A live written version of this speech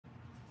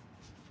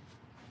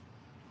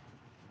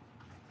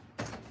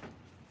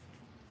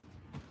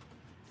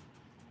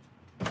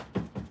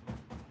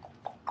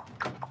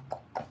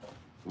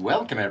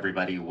Welcome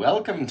everybody,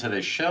 welcome to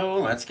the show.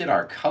 Let's get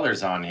our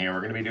colors on here. We're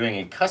going to be doing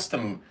a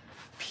custom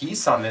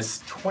piece on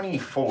this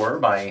 24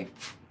 by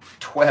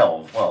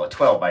 12, well a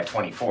 12 by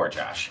 24,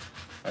 Josh.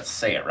 Let's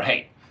say it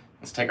right.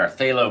 Let's take our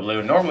phthalo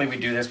blue. Normally we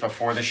do this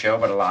before the show,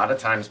 but a lot of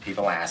times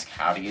people ask,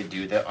 how do you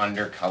do the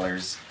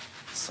undercolors?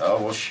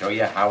 So we'll show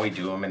you how we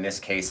do them in this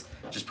case.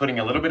 Just putting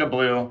a little bit of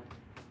blue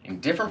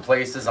in different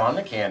places on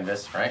the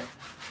canvas, right?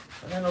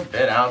 A little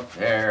bit out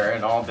there.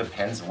 It all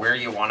depends where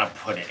you want to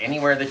put it.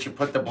 Anywhere that you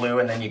put the blue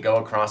and then you go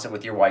across it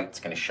with your white, it's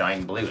going to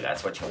shine blue.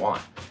 That's what you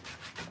want.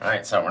 All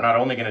right, so we're not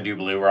only going to do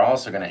blue, we're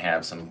also going to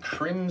have some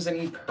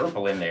crimson-y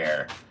purple in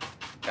there.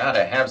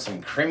 Gotta have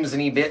some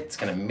crimson-y bits.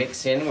 Going to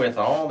mix in with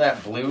all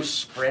that blue,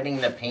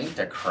 spreading the paint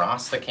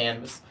across the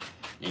canvas.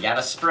 You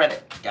gotta spread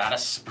it. Gotta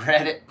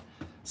spread it.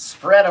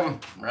 Spread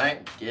them,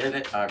 right? Get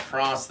it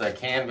across the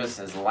canvas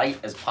as light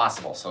as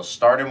possible. So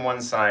start in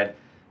one side,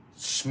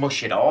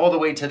 smush it all the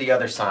way to the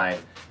other side,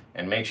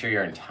 and make sure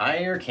your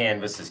entire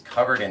canvas is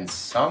covered in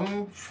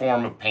some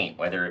form of paint,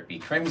 whether it be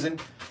crimson,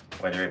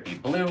 whether it be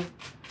blue,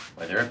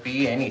 whether it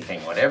be anything,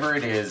 whatever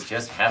it is,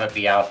 just have it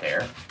be out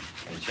there.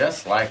 And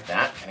just like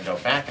that, and go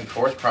back and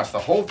forth across the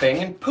whole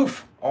thing, and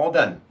poof, all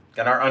done.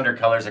 Got our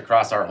undercolors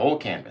across our whole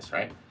canvas,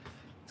 right?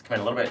 Let's come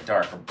in a little bit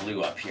darker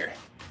blue up here.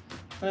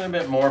 A little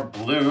bit more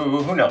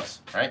blue, who knows,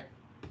 right?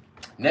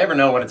 Never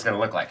know what it's gonna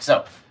look like.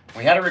 So,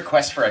 we had a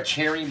request for a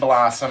cherry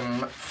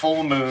blossom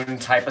full moon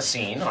type of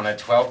scene on a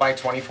 12 by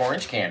 24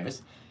 inch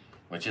canvas,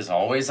 which is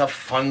always a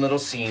fun little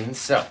scene.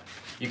 So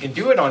you can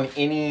do it on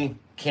any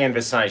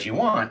canvas size you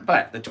want,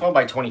 but the 12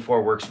 by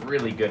 24 works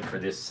really good for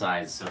this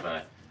size of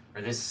a,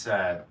 or this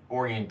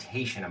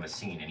orientation of a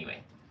scene anyway.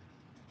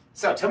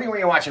 So tell me where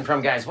you're watching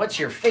from, guys. What's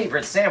your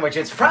favorite sandwich?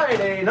 It's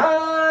Friday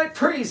Night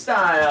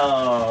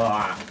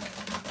Freestyle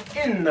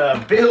in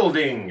the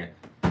building.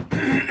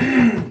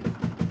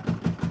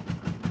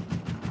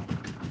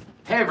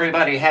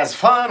 Everybody has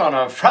fun on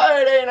a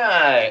Friday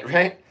night,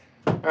 right?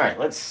 All right,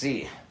 let's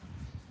see.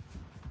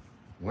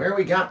 Where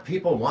we got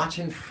people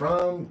watching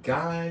from,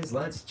 guys,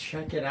 let's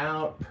check it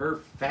out.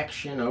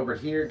 Perfection over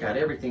here. Got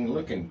everything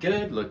looking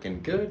good,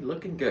 looking good,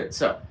 looking good.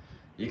 So,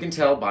 you can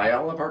tell by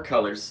all of our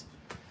colors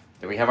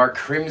that we have our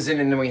crimson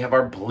and then we have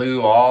our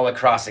blue all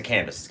across the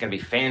canvas. It's gonna be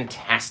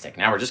fantastic.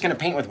 Now, we're just gonna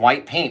paint with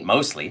white paint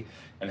mostly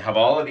and have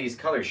all of these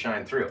colors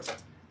shine through.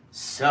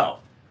 So,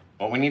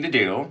 what we need to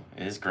do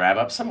is grab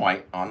up some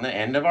white on the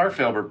end of our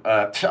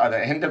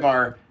the end of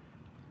our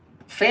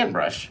fan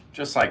brush,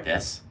 just like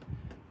this.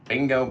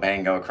 Bingo,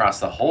 bango, across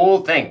the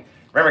whole thing.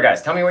 Remember,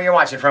 guys, tell me where you're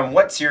watching from.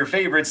 What's your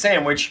favorite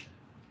sandwich?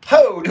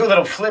 Ho! Do a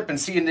little flip and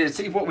see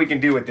what we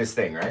can do with this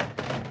thing, right?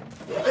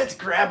 Let's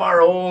grab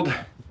our old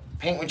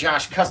Paint with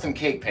Josh custom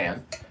cake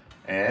pan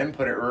and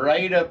put it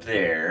right up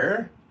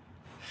there.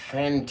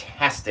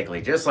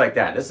 Fantastically, just like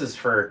that. This is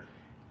for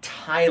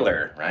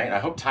Tyler, right? I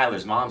hope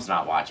Tyler's mom's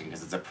not watching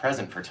because it's a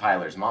present for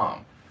Tyler's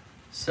mom.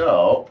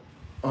 So,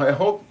 I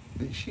hope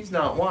she's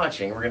not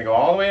watching. We're gonna go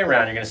all the way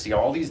around. You're gonna see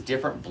all these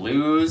different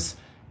blues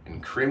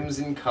and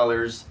crimson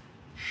colors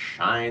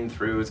shine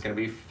through. It's gonna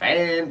be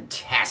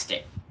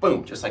fantastic.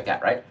 Boom, just like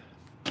that, right?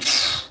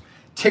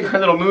 Take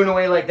our little moon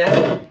away like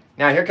that.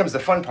 Now here comes the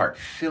fun part,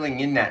 filling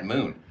in that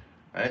moon.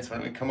 All right, so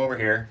when we come over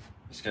here,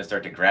 I'm just gonna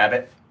start to grab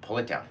it, pull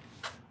it down,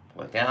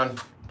 pull it down,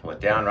 pull it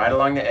down right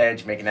along the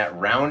edge, making that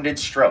rounded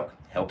stroke.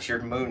 Helps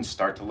your moon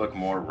start to look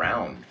more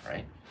round,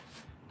 right?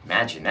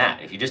 Imagine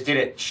that. If you just did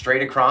it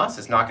straight across,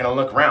 it's not gonna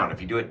look round.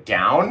 If you do it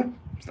down,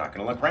 it's not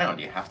gonna look round.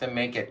 You have to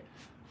make it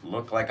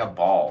look like a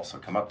ball. So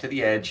come up to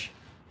the edge,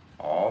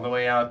 all the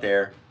way out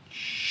there,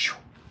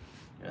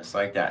 just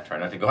like that. Try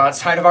not to go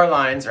outside of our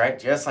lines, right?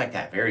 Just like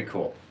that, very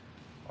cool.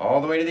 All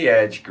the way to the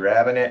edge,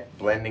 grabbing it,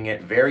 blending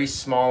it, very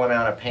small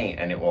amount of paint,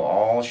 and it will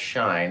all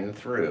shine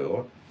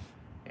through.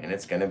 And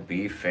it's gonna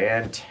be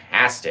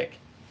fantastic.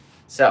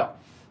 So,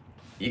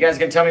 you guys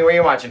can tell me where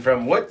you're watching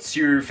from. What's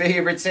your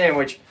favorite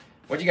sandwich?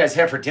 What'd you guys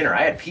have for dinner?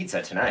 I had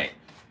pizza tonight.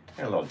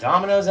 Had a little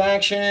Domino's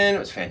action. It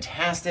was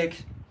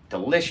fantastic,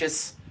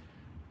 delicious.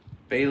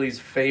 Bailey's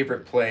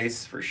favorite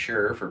place for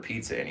sure, for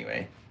pizza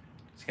anyway.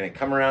 It's gonna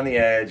come around the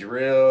edge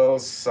real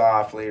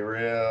softly,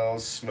 real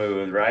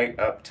smooth, right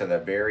up to the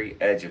very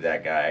edge of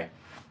that guy.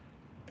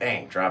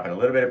 Bang, dropping a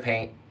little bit of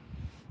paint.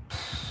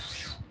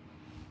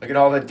 Look at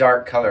all the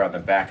dark color on the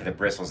back of the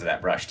bristles of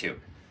that brush too,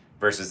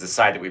 versus the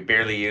side that we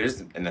barely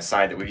used and the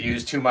side that we've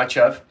used too much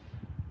of.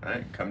 All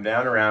right, come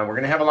down around. We're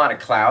gonna have a lot of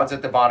clouds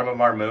at the bottom of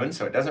our moon,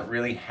 so it doesn't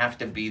really have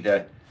to be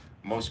the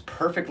most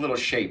perfect little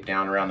shape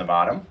down around the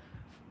bottom.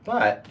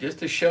 But just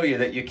to show you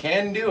that you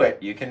can do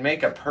it, you can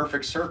make a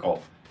perfect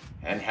circle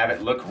and have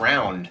it look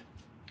round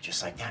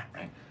just like that,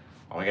 right?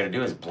 All we gotta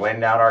do is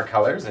blend out our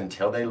colors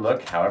until they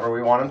look however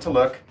we want them to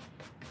look.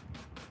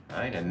 All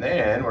right, and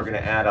then we're gonna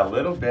add a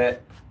little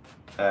bit.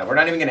 We're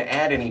not even gonna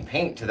add any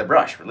paint to the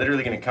brush. We're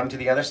literally gonna come to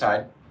the other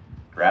side,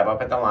 grab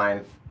up at the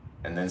line,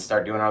 and then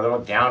start doing our little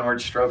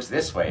downward strokes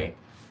this way,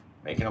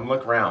 making them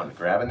look round,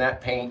 grabbing that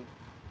paint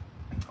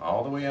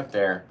all the way up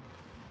there,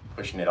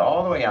 pushing it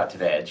all the way out to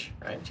the edge,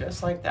 right?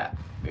 Just like that.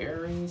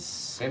 Very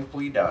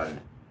simply done.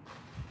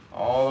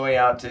 all the way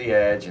out to the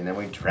edge, and then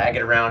we drag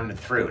it around and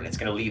through, and it's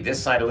going to leave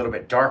this side a little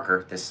bit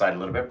darker, this side a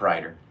little bit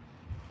brighter.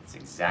 That's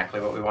exactly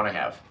what we want to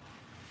have.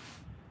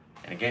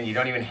 And again, you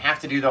don't even have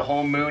to do the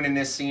whole moon in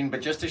this scene,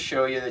 but just to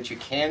show you that you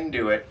can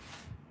do it,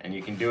 and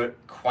you can do it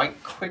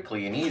quite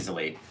quickly and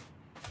easily,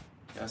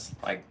 just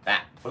like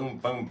that. Boom,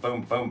 boom,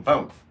 boom, boom,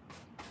 boom.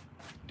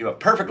 Do a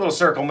perfect little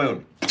circle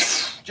moon.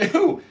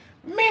 Ooh,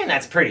 man,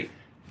 that's pretty.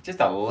 Just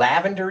a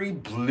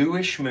lavendery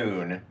bluish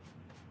moon.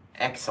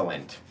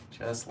 Excellent.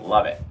 Just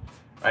love it.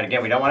 All right,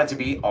 again, we don't want it to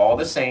be all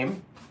the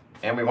same,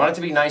 and we want it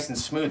to be nice and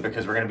smooth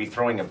because we're going to be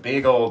throwing a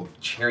big old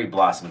cherry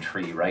blossom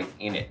tree right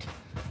in it.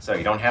 So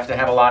you don't have to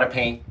have a lot of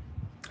paint.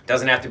 It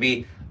doesn't have to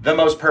be the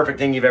most perfect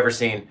thing you've ever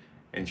seen.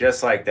 And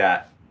just like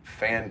that,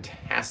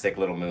 fantastic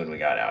little moon we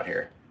got out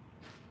here.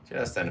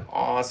 Just an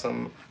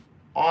awesome,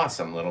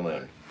 awesome little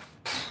moon.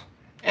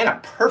 And a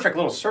perfect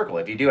little circle,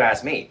 if you do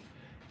ask me.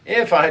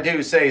 If I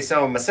do say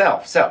so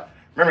myself. So,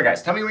 remember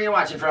guys, tell me where you're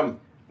watching from.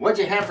 What'd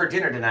you have for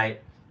dinner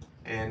tonight?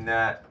 And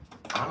I'm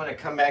going to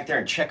come back there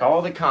and check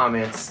all the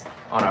comments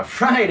on a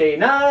Friday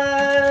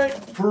night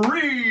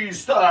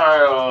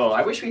freestyle.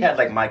 I wish we had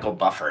like Michael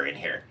Buffer in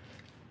here.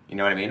 You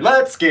know what I mean?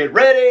 Let's get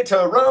ready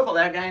to rumble,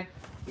 that guy.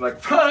 Like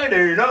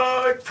Friday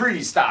night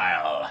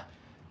freestyle.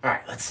 All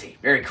right, let's see.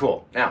 Very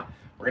cool. Now,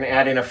 we're going to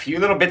add in a few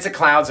little bits of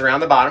clouds around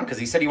the bottom because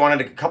he said he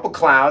wanted a couple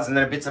clouds and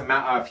then a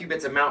few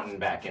bits of mountain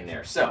back in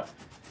there. So,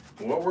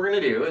 what we're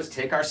going to do is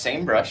take our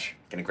same brush.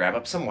 Going to grab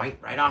up some white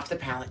right off the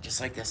palette, just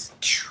like this.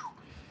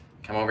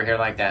 Come over here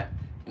like that.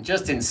 And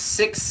just in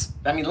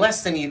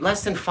less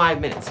than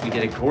 5 minutes, we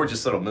did a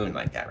gorgeous little moon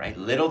like that, right?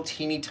 Little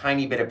teeny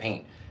tiny bit of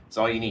paint. That's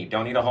all you need.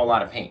 Don't need a whole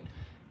lot of paint.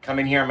 Come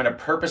in here. I'm going to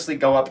purposely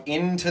go up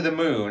into the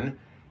moon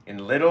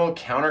in little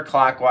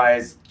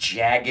counterclockwise,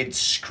 jagged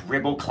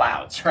scribble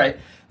clouds, right?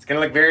 It's going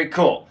to look very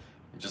cool.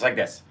 Just like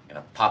this.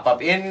 Going to pop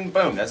up in,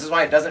 boom. This is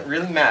why it doesn't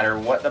really matter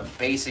what the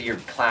base of your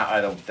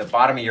cloud, the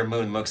bottom of your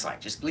moon looks like.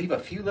 Just leave a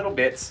few little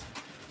bits.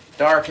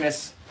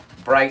 Darkness,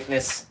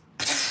 brightness,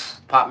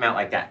 pop them out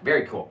like that.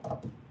 Very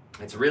cool.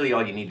 It's really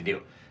all you need to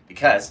do.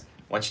 Because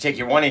once you take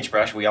your 1-inch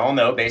brush, we all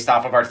know based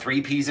off of our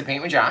 3 P's of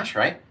Paint with Josh,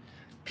 right?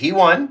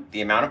 P1,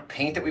 the amount of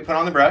paint that we put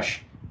on the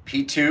brush.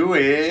 P2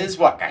 is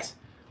what, guys?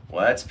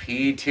 What's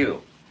P2?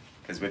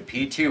 Because with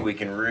P2, we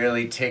can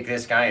really take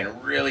this guy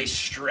and really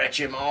stretch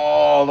him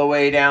all the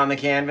way down the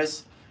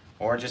canvas.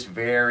 Or just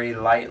very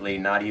lightly,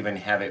 not even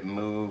have it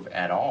move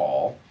at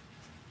all.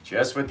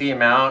 Just with the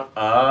amount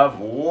of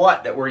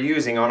what that we're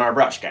using on our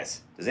brush,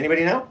 guys. Does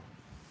anybody know?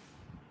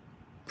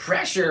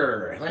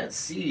 Pressure. Let's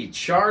see.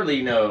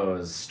 Charlie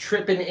knows.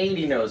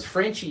 Trippin80 knows.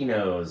 Frenchie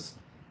knows.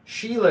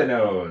 Sheila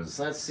knows.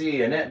 Let's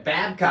see. Annette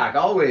Babcock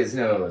always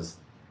knows.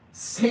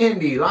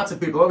 Sandy. Lots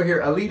of people over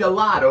here. Alita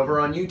Lot over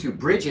on YouTube.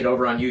 Bridget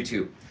over on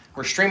YouTube.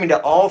 We're streaming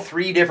to all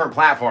 3 different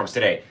platforms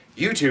today.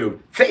 YouTube,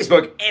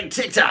 Facebook, and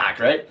TikTok,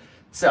 right?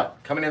 So,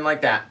 coming in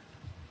like that.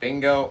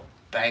 Bingo,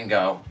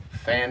 bango.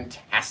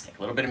 Fantastic. A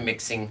little bit of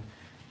mixing.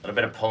 A little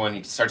bit of pulling.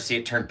 You can start to see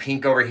it turn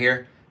pink over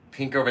here.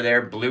 Pink over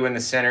there, blue in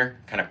the center,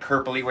 kind of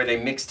purpley where they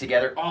mix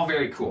together. All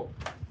very cool.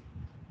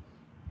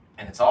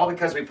 And it's all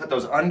because we put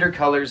those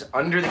undercolors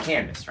under the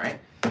canvas, right?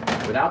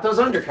 Without those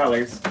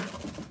undercolors,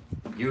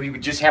 you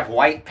would just have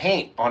white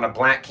paint on a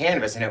black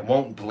canvas and it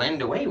won't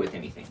blend away with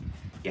anything.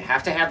 You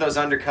have to have those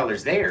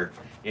undercolors there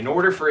in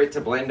order for it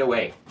to blend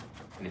away.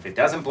 And if it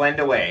doesn't blend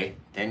away,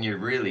 then you're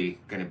really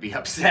going to be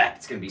upset.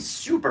 It's going to be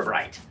super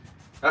bright.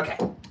 Okay.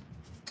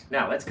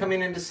 Now let's come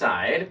in and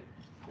decide.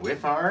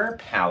 With our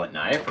palette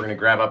knife, we're going to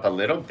grab up a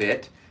little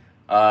bit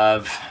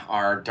of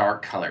our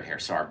dark color here.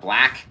 So our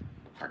black,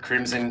 our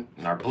crimson,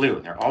 and our blue.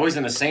 They're always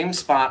in the same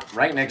spot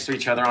right next to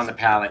each other on the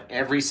palette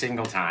every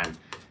single time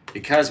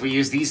because we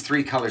use these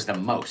 3 colors the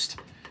most.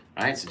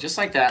 All right, so just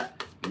like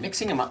that,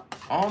 mixing them up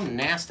all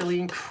nastily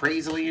and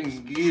crazily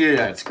and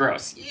yeah, it's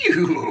gross.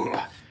 Ew,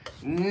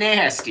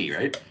 nasty,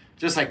 right?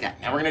 Just like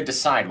that. Now we're going to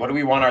decide what do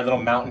we want our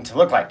little mountain to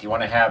look like. Do you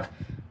want to have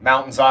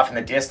mountains off in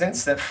the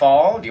distance that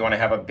fall? Do you want to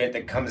have a bit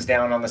that comes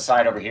down on the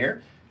side over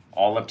here?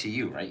 All up to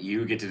you, right?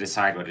 You get to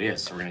decide what it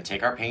is. So we're going to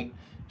take our paint,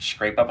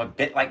 scrape up a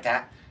bit like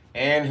that,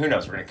 and who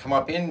knows, we're going to come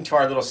up into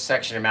our little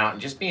section of mountain,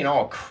 just being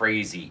all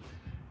crazy,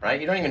 right?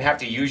 You don't even have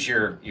to use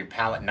your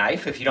palette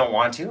knife if you don't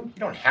want to. You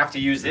don't have to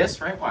use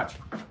this, right? Watch.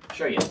 I'll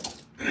show you.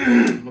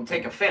 We'll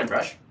take a fan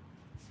brush.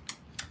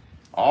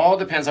 All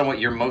depends on what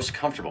you're most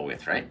comfortable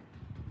with, right?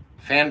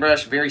 Fan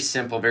brush, very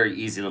simple, very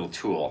easy little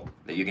tool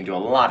that you can do a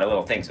lot of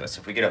little things with.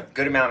 So if we get a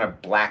good amount of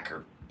black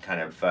or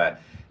kind of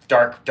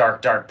dark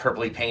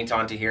purpley paint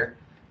onto here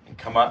and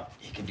come up,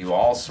 you can do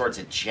all sorts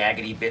of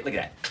jaggedy bit. Look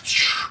at that.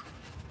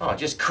 Oh,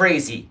 just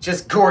crazy,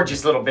 just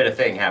gorgeous little bit of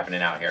thing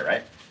happening out here,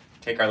 right?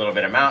 Take our little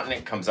bit of mountain,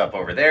 it comes up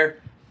over there,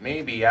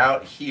 maybe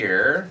out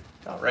here,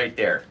 about right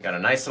there. Got a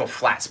nice little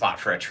flat spot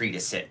for a tree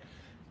to sit.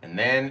 And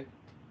then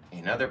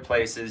in other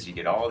places, you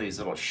get all these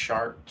little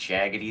sharp,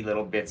 jaggedy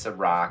little bits of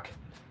rock.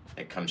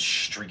 It comes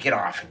streaking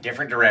off in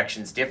different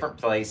directions, different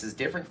places,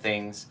 different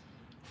things,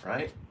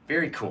 right?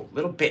 Very cool.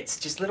 Little bits,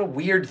 just little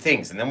weird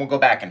things. And then we'll go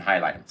back and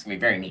highlight them. It's going to be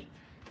very neat.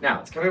 Now,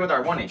 let's come in with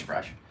our 1-inch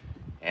brush.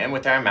 And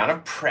with our amount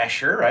of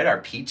pressure, right, our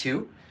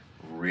P2,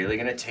 really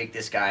gonna take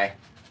this guy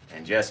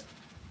and just,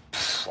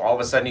 all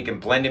of a sudden you can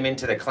blend him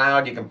into the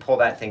cloud, you can pull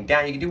that thing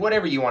down, you can do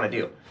whatever you wanna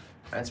do.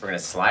 Right, so we're gonna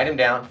slide him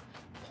down,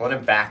 pulling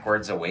him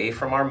backwards away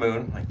from our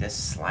moon, like this,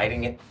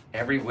 sliding it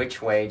every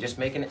which way, just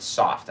making it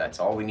soft. That's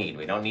all we need.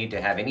 We don't need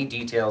to have any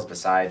details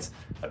besides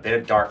a bit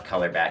of dark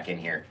color back in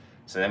here.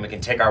 So then we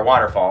can take our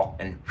waterfall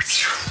and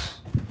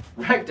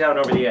right down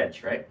over the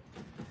edge, right?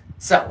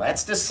 So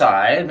let's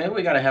decide, maybe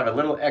we gotta have a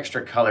little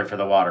extra color for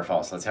the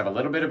waterfall. So let's have a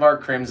little bit of our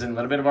crimson, a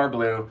little bit of our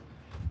blue,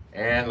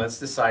 and let's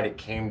decide it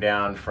came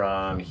down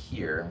from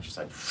here, just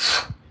like,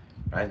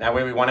 right? That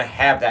way we wanna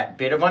have that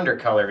bit of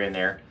undercolor in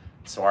there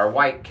so our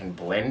white can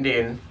blend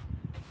in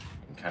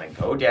and kind of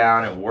go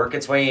down and work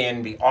its way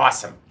in, be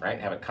awesome, right?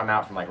 Have it come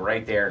out from like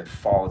right there and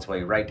fall its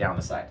way right down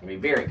the side. It'll be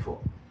very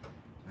cool.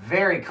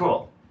 Very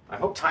cool. I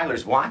hope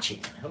Tyler's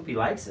watching. I hope he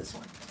likes this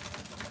one.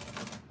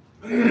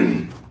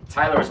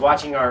 Tyler was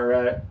watching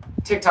our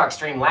TikTok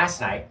stream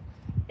last night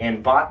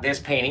and bought this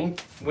painting.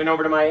 Went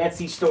over to my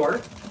Etsy store,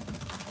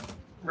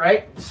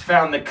 right? Just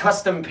found the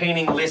custom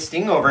painting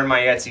listing over in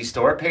my Etsy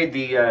store. Paid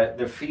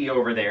the fee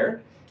over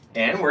there,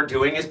 and we're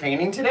doing his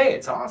painting today.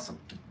 It's awesome.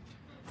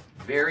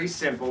 Very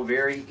simple,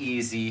 very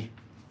easy,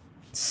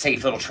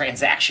 safe little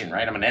transaction,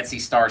 right? I'm an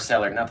Etsy star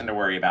seller, nothing to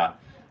worry about.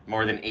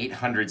 More than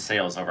 800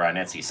 sales over on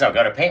Etsy. So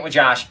go to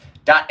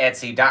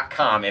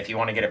paintwithjosh.etsy.com if you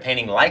want to get a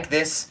painting like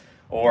this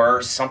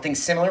or something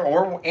similar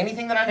or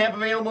anything that I have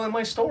available in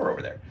my store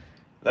over there.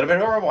 A little bit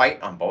of our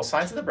white on both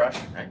sides of the brush,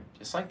 right?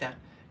 Just like that.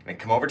 And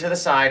come over to the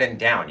side and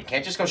down. You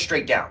can't just go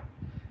straight down.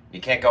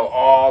 You can't go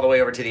all the way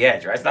over to the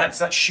edge, right? It's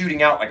not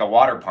shooting out like a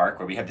water park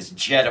where we have this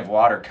jet of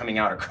water coming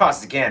out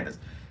across the canvas.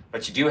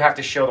 But you do have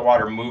to show the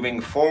water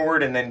moving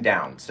forward and then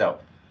down. So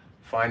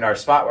find our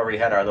spot where we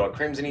had our little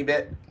crimson-y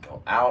bit,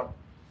 go out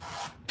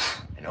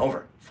and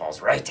over.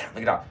 Falls right down.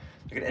 Look at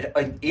it.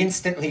 I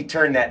instantly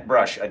turn that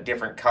brush a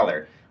different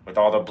color with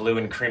all the blue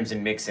and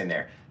crimson mix in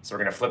there. So we're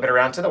gonna flip it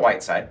around to the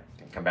white side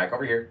and come back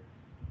over here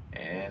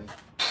and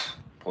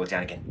pull it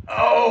down again.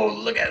 Oh,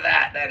 look at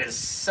that. That is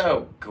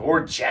so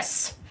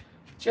gorgeous.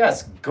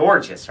 Just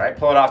gorgeous, right?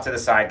 Pull it off to the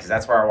side because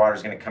that's where our water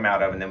is gonna come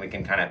out of, and then we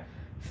can kind of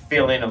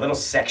fill in a little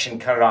section,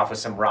 cut it off with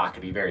some rock.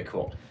 It'd be very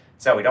cool.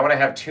 So we don't wanna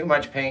have too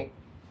much paint,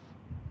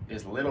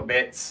 just little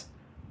bits.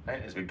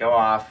 Right, as we go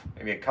off,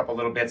 maybe a couple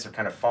little bits are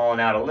kind of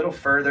falling out a little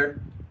further.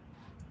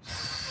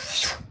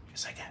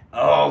 Just like that.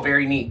 Oh,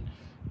 very neat.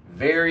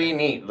 Very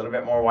neat. A little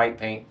bit more white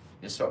paint,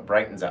 just so it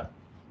brightens up.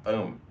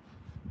 Boom,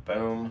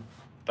 boom,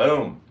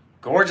 boom.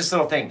 Gorgeous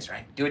little things,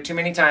 right? Do it too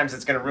many times,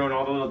 it's gonna ruin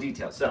all the little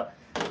details. So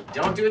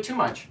don't do it too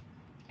much.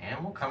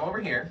 And we'll come over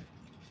here.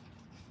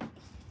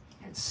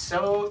 It's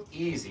so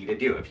easy to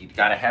do. If you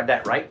gotta have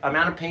that right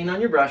amount of paint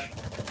on your brush,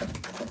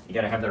 you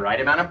gotta have the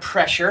right amount of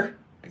pressure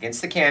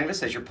against the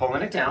canvas as you're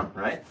pulling it down,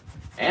 right?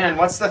 And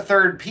what's the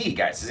third P,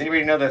 guys? Does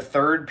anybody know the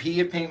third P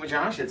of Paint with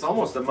Josh? It's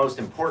almost the most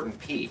important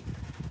P.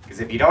 Because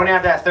if you don't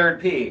have that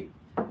third P,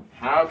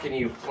 how can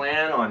you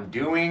plan on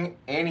doing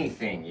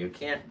anything? You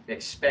can't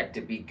expect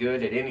to be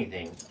good at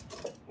anything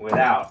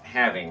without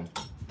having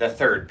the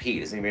third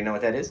P. Does anybody know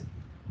what that is?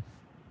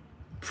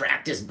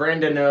 Practice.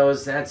 Brenda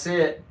knows. That's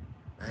it.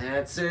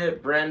 That's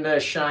it. Brenda,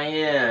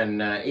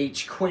 Cheyenne,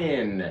 H.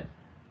 Quinn.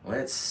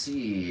 Let's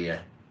see.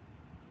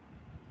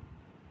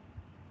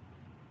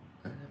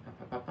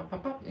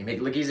 You make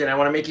it look easy and I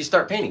want to make you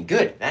start painting.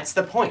 Good. That's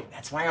the point.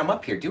 That's why I'm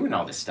up here doing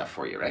all this stuff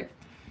for you, right?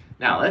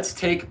 Now let's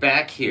take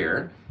back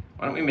here.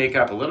 Why don't we make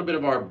up a little bit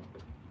of our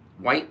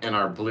white and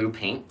our blue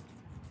paint.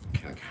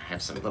 Kind of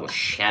have some little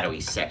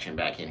shadowy section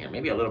back in here.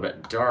 Maybe a little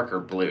bit darker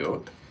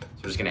blue. So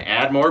we're just going to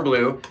add more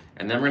blue.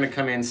 And then we're going to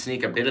come in,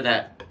 sneak a bit of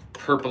that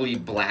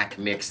purpley black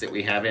mix that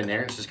we have in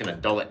there. It's just going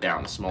to dull it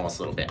down the smallest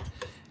little bit.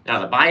 Now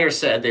the buyer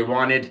said they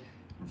wanted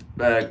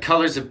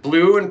colors of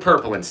blue and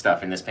purple and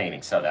stuff in this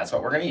painting. So that's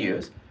what we're going to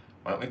use.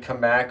 Why don't we come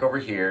back over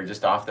here,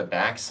 just off the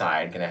back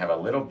side. Going to have a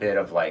little bit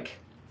of like,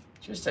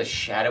 just a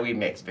shadowy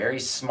mix. Very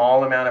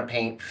small amount of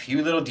paint,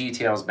 few little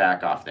details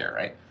back off there,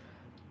 right?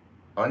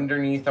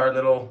 Underneath our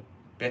little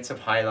bits of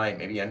highlight,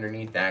 maybe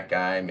underneath that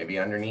guy, maybe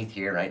underneath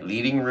here, right?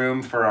 Leaving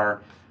room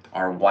for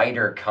our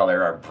whiter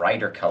color, our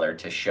brighter color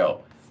to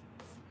show.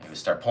 And we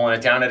start pulling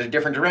it down at a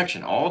different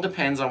direction. All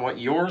depends on what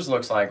yours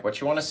looks like,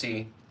 what you want to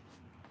see,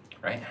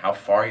 right? How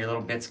far your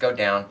little bits go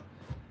down.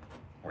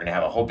 We're gonna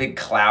have a whole big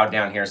cloud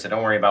down here, so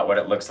don't worry about what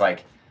it looks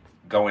like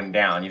going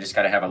down. You just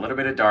gotta have a little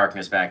bit of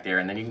darkness back there,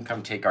 and then you can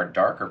come take our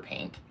darker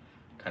paint,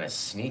 kind of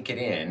sneak it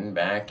in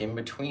back in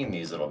between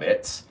these little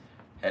bits,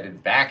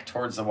 headed back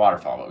towards the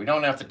waterfall, but we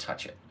don't have to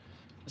touch it.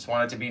 Just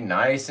want it to be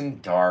nice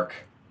and dark.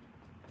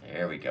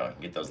 There we go.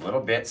 Get those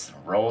little bits,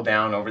 roll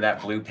down over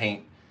that blue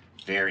paint.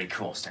 Very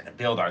cool. Starting to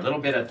build our little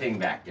bit of thing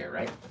back there,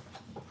 right?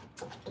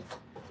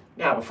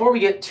 Now, before we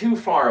get too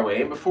far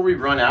away, and before we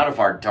run out of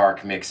our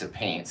dark mix of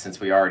paint, since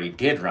we already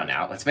did run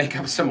out, let's make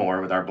up some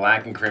more with our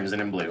black and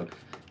crimson and blue.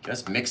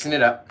 Just mixing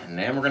it up, and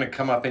then we're gonna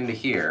come up into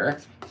here,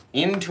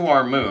 into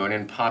our moon,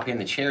 and pop in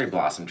the cherry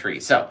blossom tree.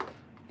 So,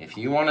 if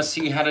you wanna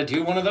see how to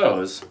do one of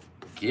those,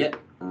 get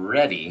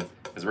ready,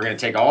 because we're going to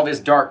take all this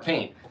dark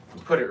paint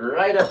and put it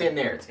right up in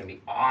there. It's going to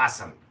be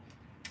awesome.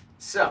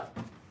 So,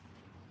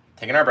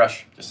 taking our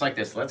brush, just like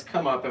this, let's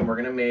come up and we're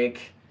going to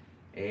make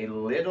a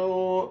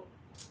little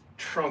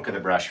trunk of the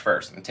brush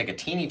first. I'm going to take a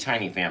teeny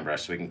tiny fan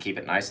brush so we can keep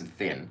it nice and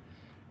thin.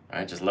 All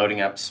right, just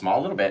loading up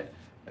small little bit.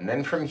 And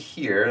then from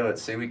here,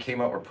 let's say we came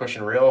up, we're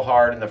pushing real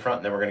hard in the front,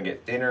 and then we're going to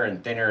get thinner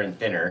and thinner and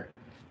thinner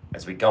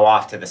as we go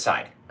off to the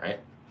side, right?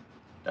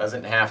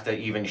 Doesn't have to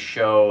even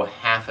show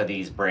half of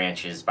these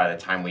branches by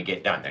the time we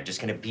get done. They're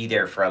just going to be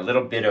there for a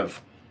little bit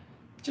of,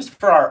 just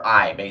for our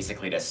eye,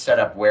 basically, to set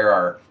up where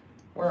our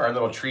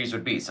little trees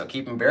would be. So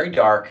keep them very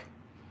dark,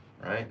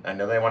 right? I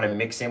know they want to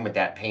mix in with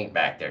that paint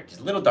back there.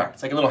 Just a little dark.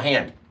 It's like a little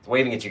hand. It's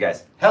waving at you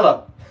guys.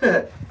 Hello.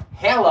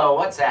 Hello,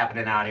 what's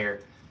happening out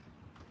here?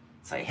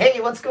 It's like, hey,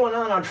 what's going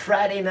on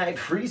Friday Night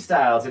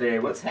Freestyle today?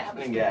 What's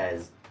happening,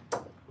 guys?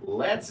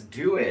 Let's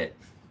do it.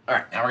 All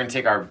right, now we're going to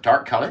take our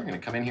dark color. We're going to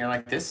come in here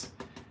like this,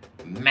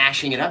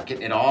 mashing it up,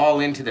 getting it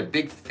all into the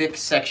big, thick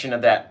section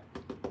of that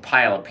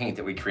pile of paint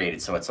that we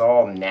created, so it's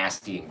all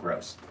nasty and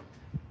gross.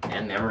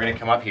 And then we're going to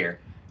come up here,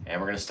 and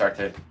we're going to start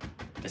to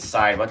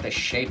decide what the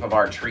shape of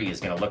our tree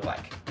is going to look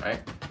like, right?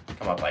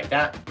 Come up like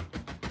that,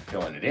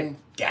 filling it in,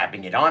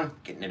 dabbing it on,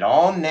 getting it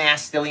all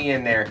nastily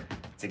in there.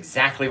 It's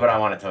exactly what I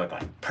want it to look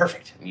like.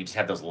 Perfect. And you just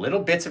have those little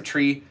bits of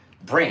tree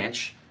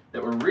branch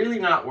that we're really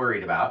not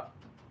worried about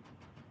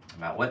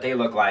what they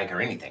look like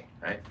or anything,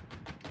 right?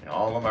 And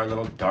all of our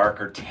little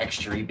darker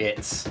textury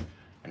bits.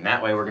 And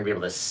that way we're gonna be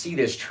able to see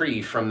this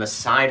tree from the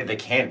side of the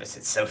canvas.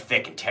 It's so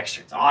thick and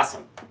textured. It's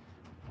awesome.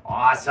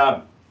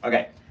 Awesome.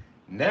 Okay,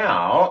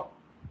 now,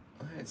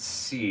 let's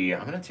see.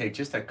 I'm gonna take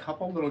just a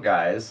couple little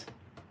guys,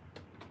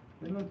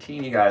 little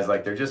teeny guys,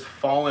 like they're just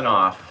falling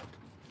off,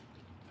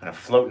 kind of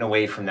floating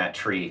away from that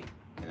tree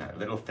and that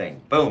little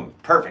thing. Boom,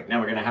 perfect. Now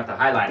we're gonna have to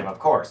highlight them, of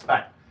course,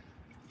 but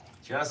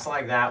just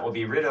like that, we'll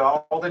be rid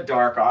of all the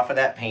dark off of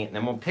that paint, and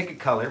then we'll pick a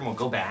color and we'll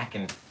go back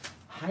and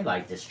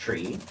highlight this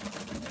tree.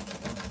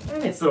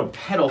 And its little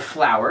petal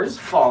flowers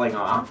falling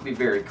off. It'll be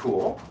very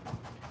cool.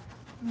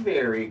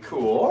 Very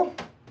cool.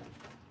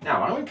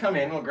 Now, why don't we come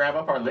in, we'll grab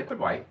up our liquid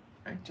white,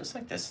 right? Just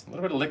like this. A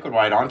little bit of liquid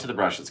white onto the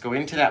brush. Let's go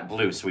into that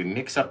blue. So we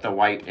mix up the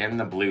white and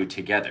the blue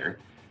together,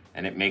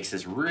 and it makes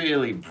this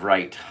really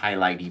bright,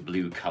 highlighty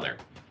blue color,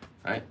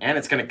 right? And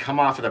it's gonna come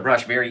off of the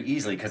brush very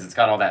easily because it's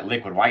got all that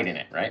liquid white in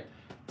it, right?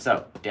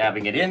 So,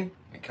 dabbing it in,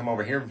 and come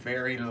over here,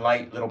 very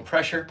light little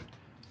pressure.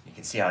 You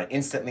can see how it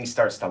instantly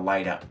starts to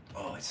light up.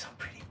 Oh, it's so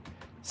pretty.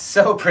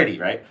 So pretty,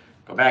 right?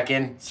 Go back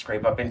in,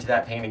 scrape up into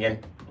that paint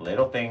again.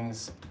 Little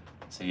things.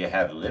 So you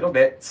have little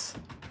bits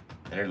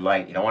that are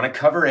light. You don't want to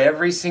cover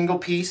every single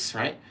piece,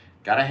 right?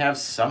 Gotta have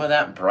some of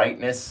that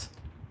brightness.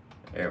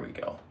 There we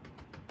go.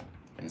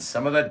 And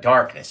some of the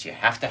darkness. You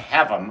have to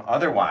have them,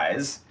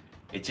 otherwise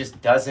it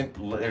just doesn't,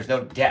 there's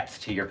no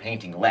depth to your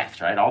painting left,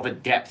 right? All the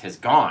depth has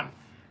gone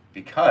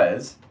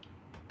because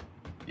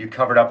you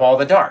covered up all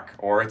the dark,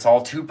 or it's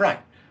all too bright,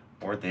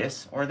 or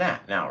this or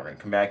that. Now we're gonna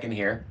come back in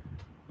here,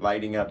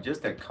 lighting up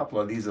just a couple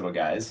of these little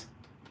guys.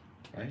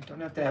 Right? Don't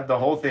have to have the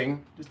whole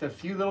thing. Just a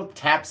few little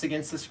taps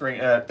against the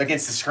screen,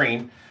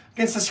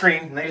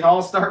 and they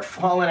all start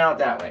falling out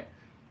that way.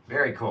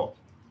 Very cool.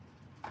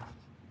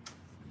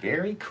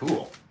 Very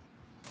cool.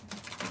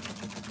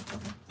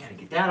 Gotta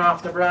get that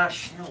off the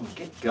brush. Now we'll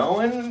get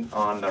going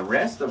on the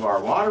rest of our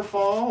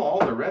waterfall,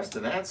 all the rest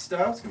of that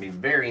stuff. It's gonna be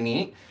very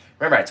neat.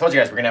 Remember, I told you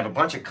guys we're gonna have a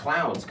bunch of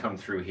clouds come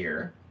through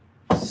here.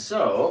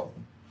 So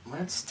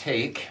let's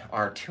take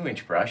our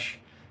 2-inch brush,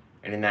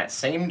 and in that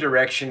same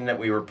direction that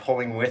we were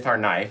pulling with our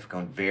knife,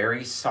 going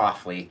very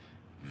softly,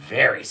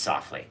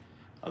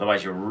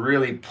 otherwise you'll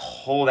really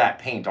pull that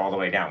paint all the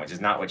way down, which is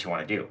not what you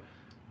want to do.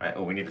 Right?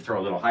 Oh, we need to throw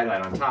a little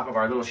highlight on top of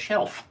our little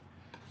shelf.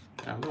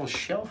 Got a little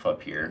shelf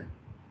up here,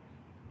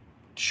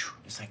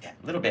 just like that,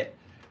 a little bit,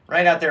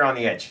 right out there on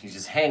the edge. He's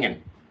just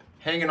hanging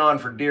on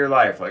for dear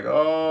life, like,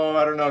 oh,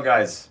 I don't know,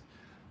 guys.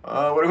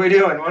 What are we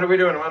doing? What are we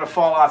doing? I'm gonna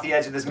fall off the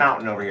edge of this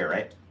mountain over here,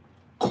 right?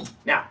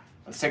 Now,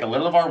 let's take a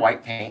little of our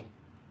white paint,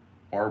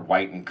 or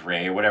white and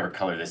gray, or whatever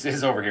color this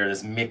is over here,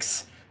 this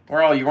mix.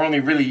 You're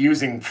only really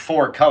using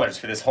 4 colors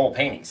for this whole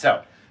painting.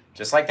 So,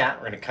 just like that,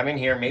 we're gonna come in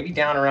here, maybe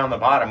down around the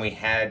bottom we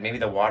had, maybe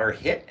the water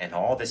hit and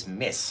all this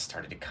mist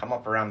started to come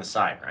up around the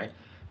side, right?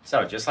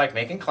 So, just like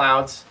making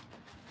clouds,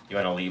 you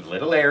wanna leave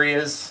little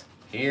areas,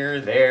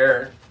 here,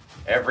 there,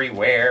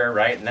 everywhere,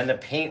 right? And then the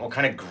paint will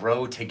kind of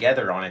grow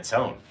together on its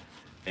own.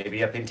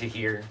 Maybe up into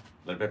here,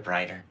 a little bit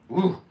brighter.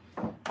 Ooh,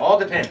 all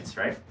depends,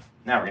 right?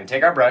 Now we're gonna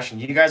take our brush, and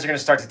you guys are gonna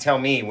start to tell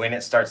me when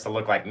it starts to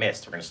look like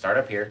mist. We're gonna start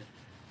up here,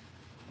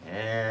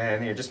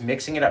 and you're just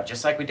mixing it up,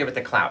 just like we did with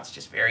the clouds,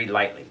 just very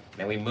lightly.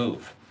 Then we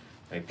move,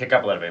 then we pick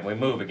up a little bit, and we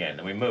move again,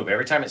 and we move.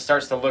 Every time it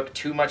starts to look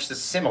too much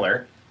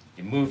similar,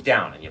 you move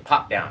down, and you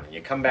pop down, and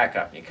you come back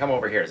up, and you come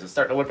over here. Does it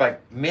start to look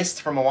like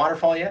mist from a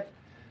waterfall yet?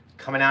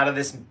 Coming out of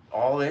this,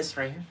 all this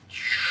right here.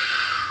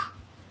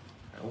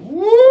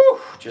 Woo!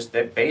 Just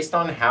that based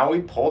on how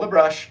we pull the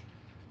brush,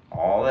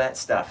 all that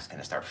stuff is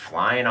gonna start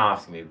flying off.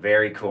 It's gonna be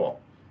very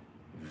cool.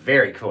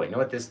 Very cool. You know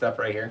what this stuff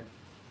right here?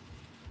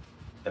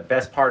 the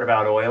best part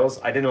about oils.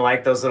 I didn't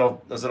like those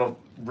little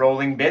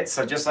rolling bits,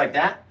 so just like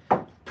that,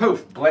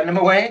 poof, blend them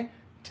away.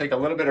 Take a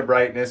little bit of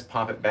brightness,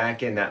 pop it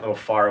back in that little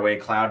faraway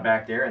cloud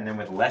back there, and then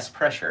with less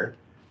pressure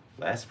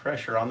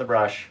on the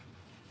brush,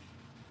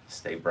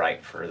 stay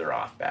bright further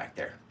off back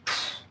there.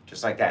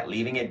 Just like that,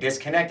 leaving it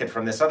disconnected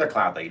from this other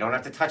cloud though. You don't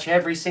have to touch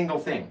every single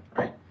thing,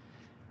 right?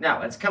 Now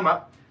let's come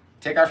up,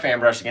 take our fan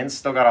brush again,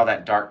 still got all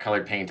that dark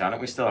colored paint on it.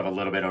 We still have a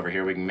little bit over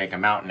here we can make a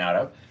mountain out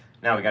of.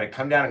 Now we got to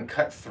come down and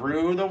cut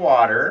through the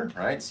water,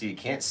 right? So you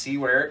can't see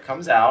where it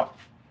comes out.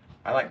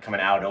 I like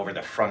coming out over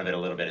the front of it a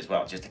little bit as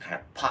well, just to kind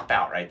of pop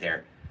out right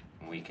there.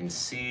 And we can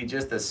see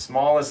just the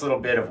smallest little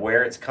bit of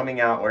where it's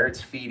coming out, where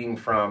it's feeding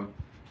from.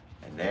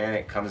 And then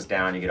it comes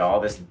down, you get all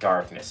this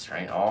darkness,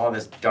 right? All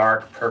this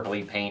dark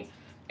purpley paint.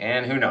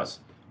 And who knows?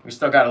 We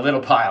still got a little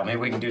pile. Maybe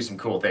we can do some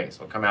cool things.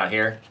 We'll come out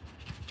here,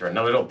 do a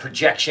little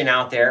projection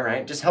out there,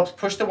 right? Just helps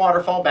push the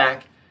waterfall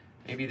back.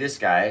 Maybe this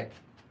guy,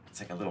 it's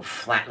like a little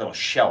flat little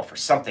shelf or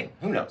something.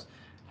 Who knows?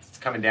 It's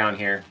coming down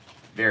here.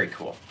 Very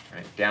cool.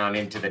 Right? Down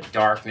into the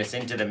darkness,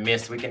 into the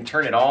mist. We can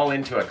turn it all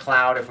into a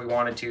cloud if we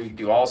wanted to. You can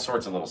do all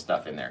sorts of little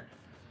stuff in there.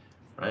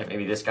 Right?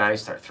 Maybe this guy,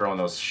 start throwing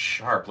those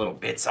sharp little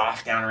bits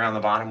off down around the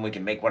bottom. We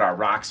can make what our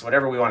rocks,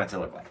 whatever we want it to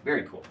look like.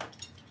 Very cool.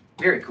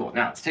 Very cool.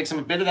 Now let's take a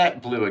bit of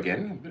that blue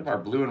again, a bit of our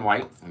blue and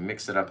white, and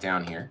mix it up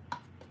down here.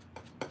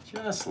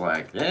 Just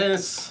like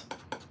this.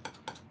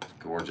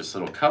 Gorgeous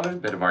little color.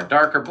 Bit of our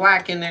darker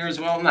black in there as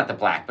well. Not the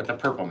black, but the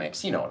purple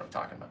mix. You know what I'm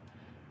talking about.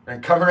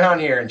 And come around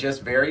here and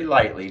just very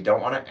lightly,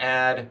 don't want to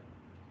add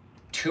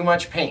too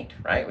much paint,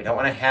 right? We don't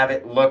want to have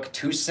it look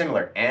too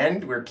similar.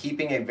 And we're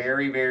keeping a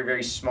very, very,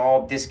 very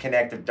small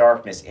disconnect of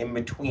darkness in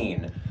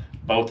between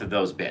both of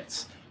those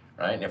bits,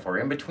 right? And if we're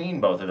in between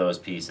both of those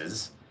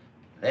pieces,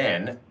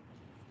 then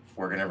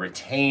we're going to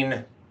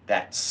retain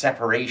that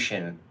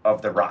separation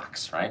of the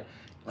rocks, right?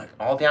 Like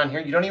all down here,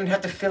 you don't even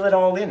have to fill it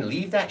all in.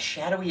 Leave that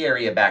shadowy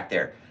area back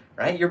there,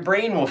 right? Your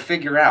brain will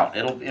figure out.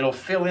 It'll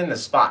fill in the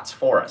spots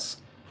for us.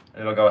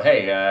 It'll go,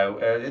 hey,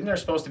 isn't there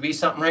supposed to be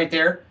something right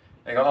there?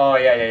 They go, oh,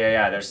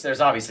 yeah.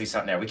 There's obviously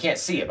something there. We can't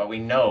see it, but we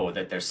know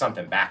that there's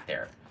something back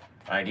there,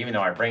 right? Even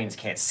though our brains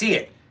can't see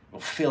it, we'll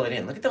fill it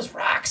in. Look at those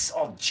rocks,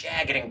 all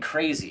jagged and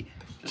crazy.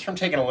 Just from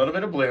taking a little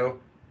bit of blue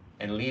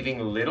and leaving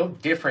little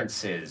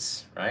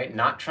differences, right?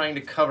 Not trying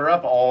to cover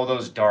up all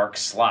those dark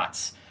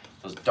slots,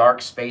 those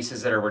dark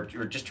spaces that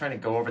we're just trying to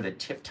go over the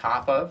tip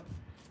top of.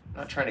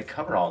 Not trying to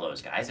cover all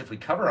those guys. If we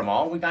cover them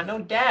all, we got no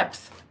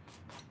depth.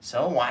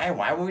 So why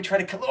would we try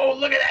to cover? Oh,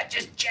 look at that,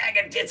 just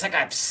jagged. It's like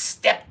a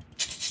step.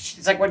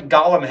 It's like what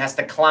Gollum has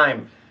to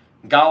climb.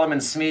 Gollum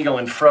and Smeagol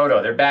and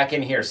Frodo, they're back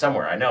in here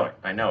somewhere. I know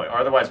it. Or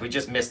otherwise, we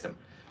just missed them.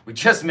 We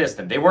just missed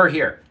them. They were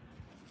here.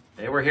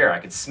 I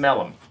could smell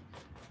them.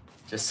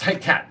 Just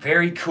like that.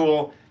 Very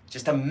cool.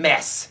 Just a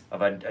mess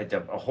of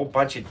a whole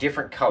bunch of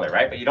different color,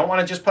 right? But you don't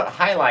want to just put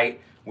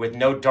highlight with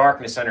no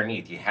darkness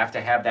underneath. You have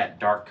to have that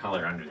dark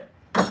color under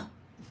there.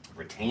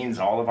 Retains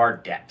all of our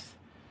depth.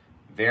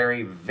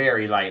 Very,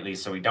 very lightly,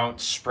 so we don't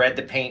spread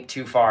the paint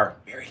too far.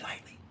 Very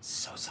lightly.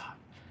 So soft.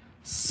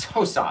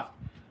 So soft.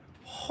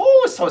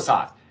 Oh, so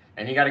soft.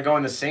 And you got to go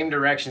in the same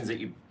directions that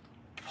you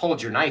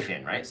pulled your knife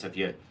in, right? So if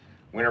you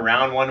went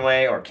around one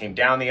way or came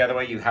down the other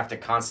way, you have to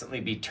constantly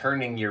be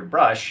turning your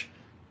brush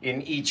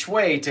in each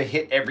way to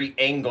hit every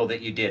angle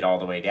that you did all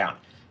the way down.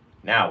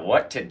 Now,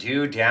 what to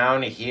do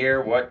down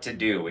here, what to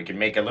do. We can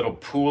make a little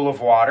pool of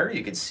water.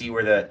 You can see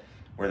where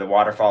the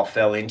waterfall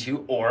fell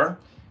into, or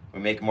we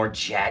make more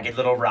jagged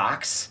little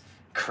rocks,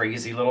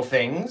 crazy little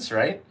things,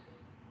 right?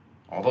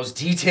 All those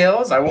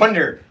details. I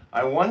wonder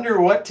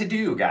what to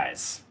do,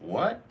 guys.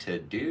 What to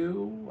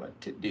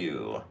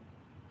do.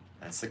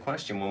 That's the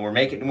question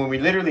when we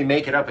literally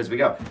make it up as we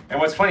go. And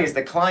what's funny is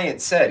the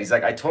client said, he's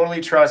like, I totally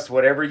trust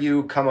whatever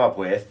you come up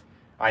with.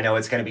 I know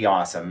it's going to be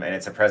awesome, and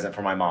it's a present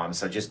for my mom,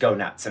 so just go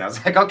nuts. And I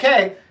was like,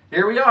 okay,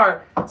 here we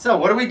are. So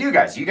what do we do,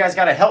 guys? You guys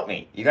got to help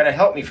me. You got to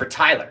help me for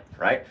Tyler,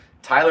 right?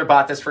 Tyler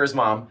bought this for his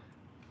mom.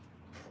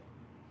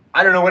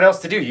 I don't know what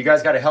else to do. You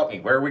guys got to help me.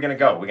 Where are we going to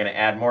go? We're going to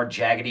add more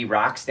jaggedy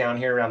rocks down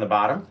here around the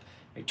bottom.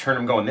 We turn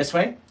them going this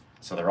way,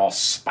 so they're all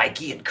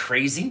spiky and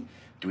crazy.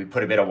 Do we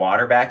put a bit of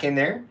water back in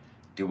there?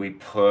 Do we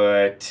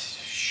put,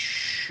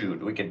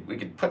 we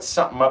could put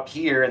something up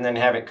here and then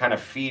have it kind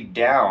of feed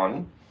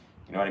down,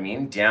 you know what I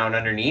mean, down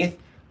underneath.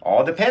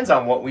 All depends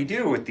on what we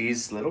do with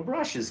these little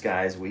brushes,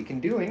 guys. We can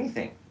do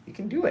anything. We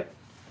can do it.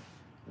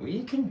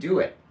 We can do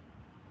it.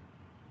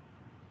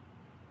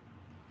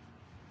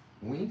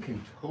 We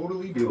can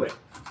totally do it.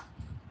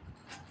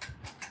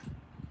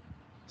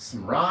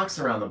 Some rocks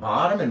around the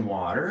bottom and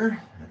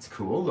water. That's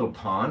cool. A little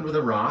pond with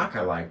a rock.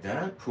 I like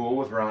that. Pool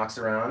with rocks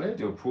around it.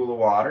 Do a pool of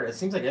water. It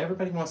seems like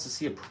everybody wants to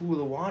see a pool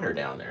of water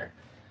down there.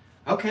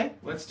 Okay,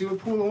 let's do a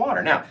pool of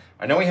water. Now,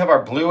 I know we have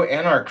our blue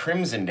and our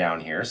crimson down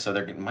here, so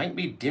there might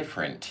be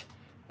different,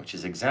 which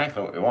is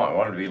exactly what we want. We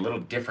want it to be a little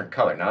different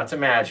color. Now, let's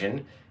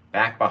imagine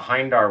back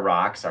behind our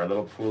rocks, our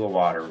little pool of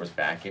water was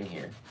back in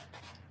here.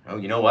 Oh,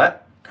 you know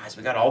what? Guys,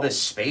 we got all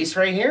this space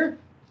right here.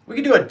 We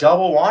could do a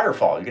double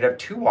waterfall. You could have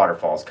two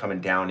waterfalls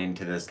coming down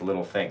into this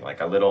little thing, like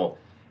a little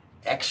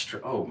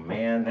extra. Oh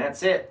man,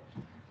 that's it.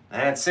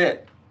 That's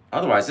it.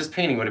 Otherwise, this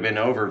painting would have been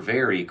over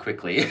very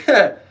quickly.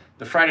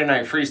 The Friday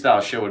Night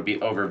Freestyle show would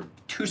be over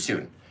too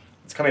soon.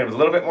 Let's come in with a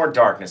little bit more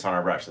darkness on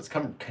our brush. Let's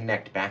come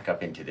connect back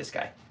up into this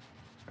guy.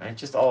 Right?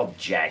 Just all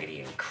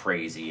jaggedy and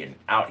crazy and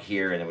out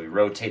here, and then we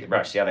rotate the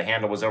brush. See how the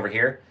handle was over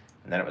here,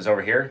 and then it was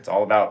over here? It's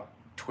all about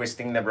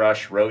twisting the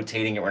brush,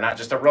 rotating it. We're not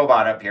just a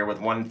robot up here with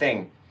one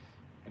thing.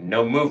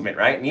 No movement,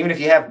 right? And even if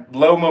you have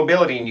low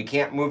mobility and you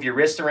can't move your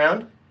wrist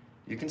around,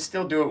 you can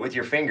still do it with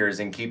your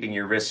fingers and keeping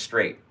your wrist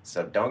straight.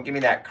 So don't give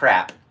me that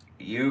crap.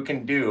 You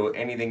can do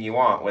anything you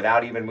want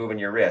without even moving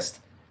your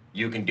wrist.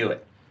 You can do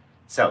it.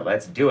 So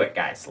let's do it,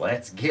 guys.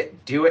 Let's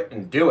do it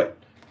and do it.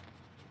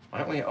 Why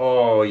don't we,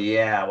 oh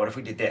yeah, what if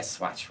we did this?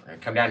 Watch, we're gonna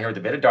come down here with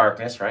a bit of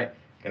darkness, right?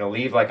 Gonna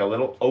leave like a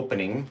little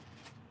opening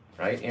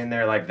right in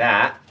there like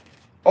that.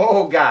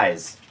 Oh,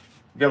 guys,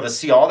 be able to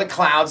see all the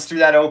clouds through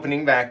that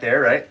opening back there,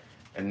 right?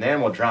 And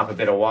then we'll drop a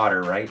bit of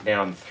water right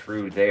down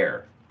through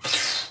there.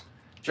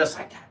 Just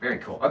like that, very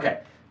cool. Okay,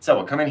 so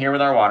we'll come in here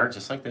with our water,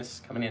 just like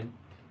this, coming in.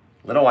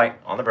 Little white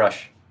on the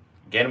brush.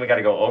 Again, we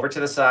gotta go over to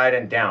the side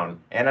and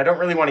down. And I don't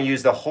really wanna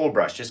use the whole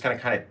brush, just gonna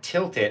kind of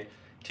tilt it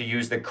to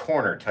use the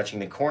corner, touching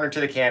the corner to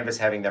the canvas,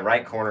 having the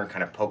right corner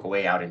kind of poke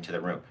away out into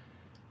the room.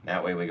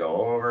 That way we go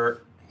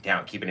over,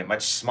 down, keeping it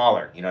much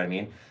smaller, you know what I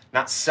mean?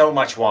 Not so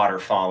much water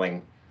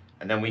falling,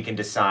 and then we can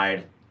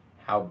decide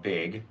how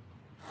big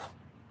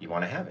you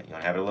wanna have it. You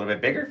wanna have it a little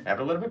bit bigger? Have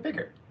it a little bit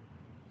bigger.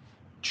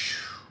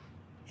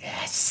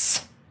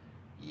 Yes,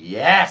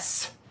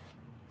 yes.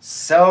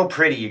 So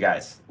pretty, you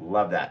guys.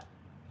 Love that.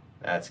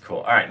 That's cool.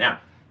 All right, now,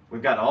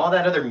 we've got all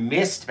that other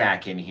mist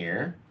back in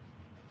here,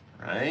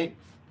 right?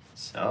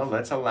 So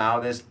let's allow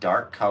this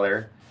dark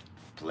color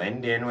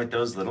blend in with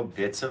those little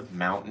bits of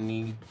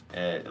mountainy,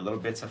 little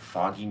bits of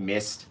foggy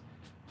mist.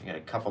 We got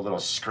a couple little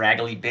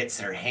scraggly bits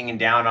that are hanging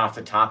down off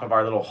the top of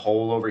our little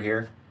hole over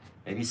here.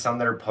 Maybe some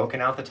that are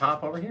poking out the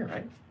top over here,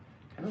 right?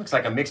 Kind of looks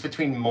like a mix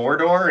between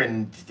Mordor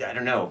and, I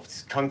don't know,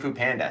 Kung Fu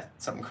Panda.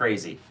 Something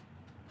crazy.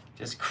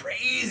 Just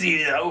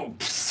crazy. Oh,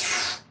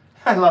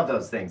 I love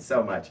those things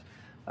so much.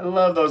 I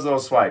love those little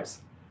swipes.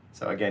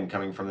 So again,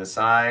 coming from the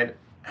side,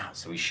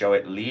 so we show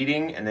it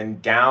leading and then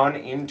down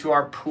into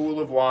our pool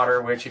of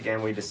water, which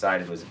again, we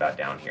decided was about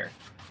down here.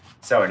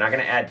 So we're not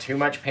gonna add too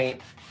much paint.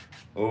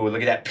 Oh,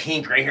 look at that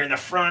pink right here in the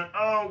front.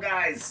 Oh,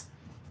 guys.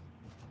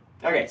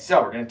 Okay,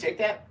 so we're gonna take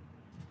that,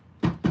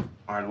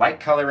 our light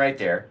color right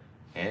there,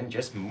 and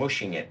just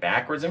mushing it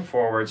backwards and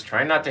forwards,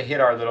 trying not to hit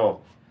our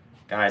little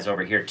guys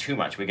over here too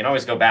much. We can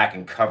always go back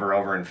and cover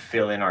over and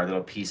fill in our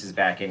little pieces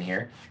back in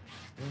here.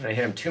 We don't want to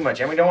hit them too much,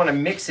 and we don't want to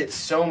mix it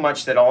so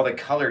much that all the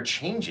color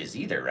changes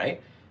either,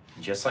 right?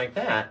 Just like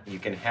that, you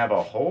can have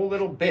a whole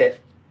little bit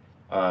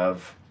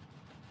of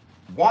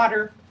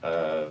water,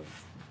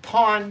 of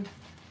pond,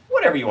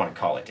 whatever you want to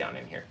call it down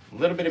in here. A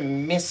little bit of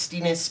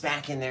mistiness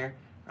back in there,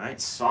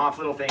 right? Soft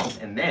little things,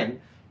 and then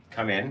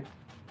come in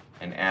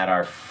and add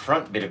our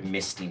front bit of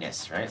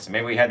mistiness, right? So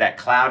maybe we had that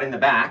cloud in the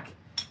back,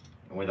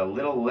 and with a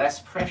little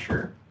less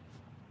pressure,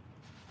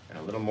 and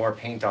a little more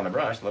paint on the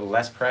brush, a little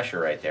less pressure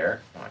right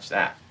there. Watch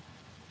that.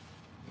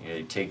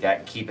 You take that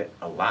and keep it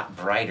a lot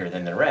brighter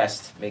than the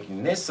rest,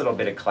 making this little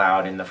bit of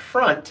cloud in the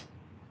front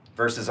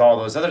versus all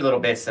those other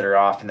little bits that are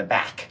off in the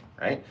back,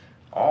 right?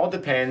 All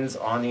depends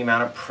on the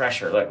amount of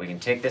pressure. Look, we can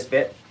take this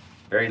bit,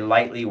 very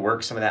lightly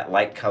work some of that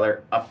light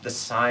color up the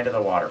side of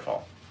the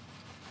waterfall,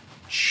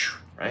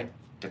 right?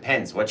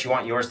 Depends what you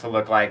want yours to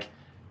look like.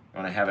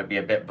 You want to have it be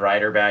a bit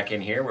brighter back in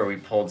here where we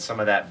pulled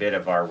some of that bit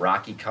of our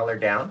rocky color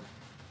down.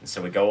 And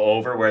so we go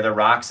over where the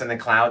rocks and the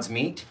clouds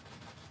meet,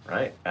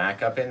 right?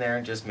 Back up in there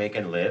and just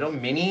making little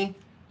mini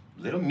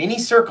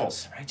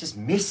circles, right? Just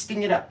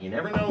misting it up. You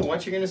never know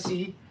what you're going to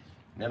see.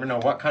 You never know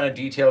what kind of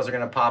details are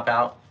going to pop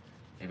out.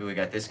 Maybe we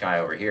got this guy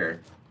over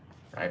here,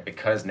 right?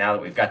 Because now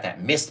that we've got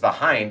that mist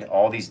behind,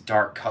 all these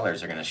dark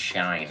colors are going to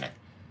shine,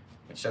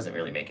 which doesn't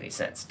really make any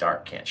sense.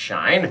 Dark can't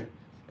shine,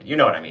 but you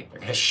know what I mean. They're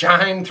going to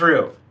shine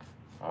through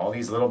all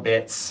these little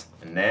bits,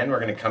 and then we're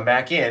going to come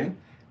back in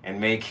and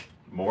make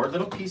more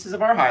little pieces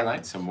of our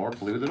highlights, so more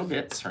blue little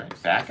bits,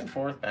 right? Back and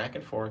forth, back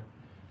and forth.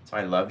 So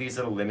I love these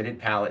little limited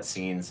palette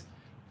scenes.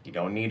 You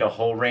don't need a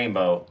whole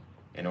rainbow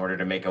in order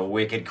to make a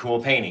wicked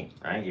cool painting,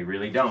 right? You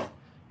really don't.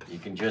 You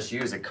can just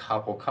use a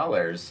couple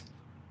colors,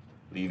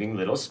 leaving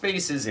little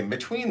spaces in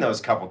between those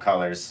couple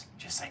colors,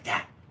 just like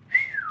that.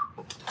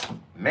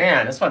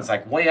 Man, this one's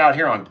like way out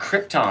here on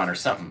Krypton or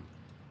something.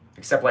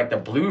 Except like the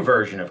blue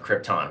version of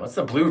Krypton. What's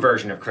the blue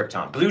version of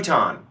Krypton?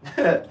 Blueton.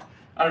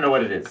 I don't know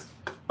what it is,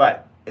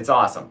 but it's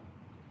awesome.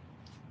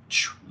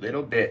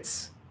 Little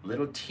bits,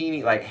 little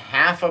teeny, like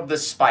half of the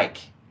spike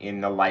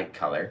in the light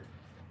color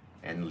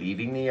and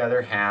leaving the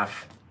other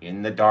half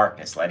in the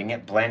darkness, letting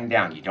it blend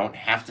down. You don't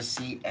have to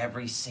see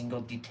every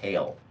single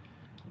detail.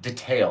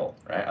 Detail,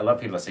 right? I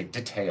love people that say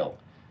detail.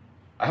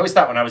 I always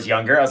thought when I was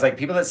younger, I was like,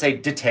 people that say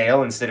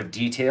detail instead of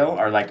detail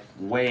are like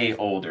way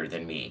older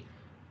than me.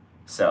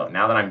 So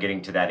now that I'm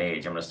getting to that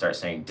age, I'm gonna start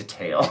saying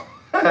detail.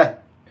 I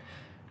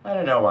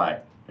don't know why.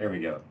 There we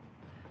go.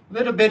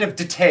 Little bit of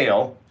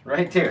detail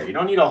right there. You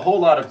don't need a whole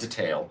lot of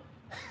detail.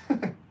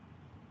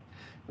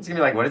 It's gonna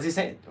be like, what does he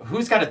say?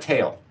 Who's got a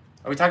tail?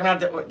 Are we talking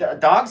about a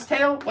dog's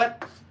tail?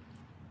 What?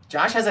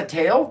 Josh has a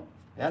tail?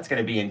 That's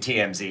gonna be in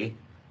TMZ.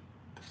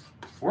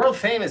 World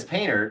famous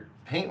painter,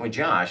 Paint with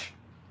Josh,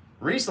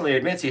 recently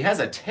admits he has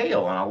a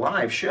tail on a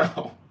live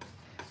show.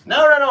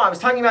 No, I was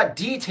talking about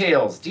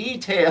details.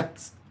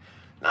 Details.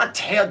 Not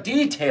tail,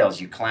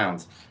 details, you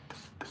clowns.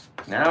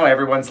 Now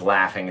everyone's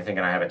laughing and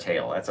thinking I have a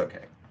tail. That's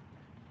okay.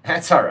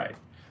 That's all right.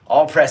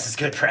 All press is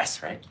good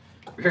press, right?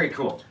 Very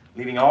cool.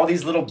 Leaving all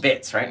these little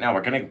bits. Right now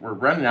we're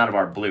running out of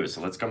our blue,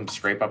 so let's go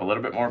scrape up a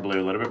little bit more blue,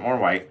 a little bit more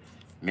white,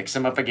 mix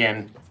them up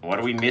again. What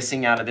are we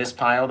missing out of this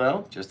pile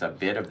though? Just a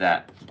bit of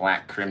that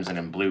black, crimson,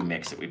 and blue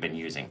mix that we've been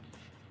using.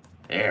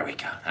 There we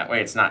go. That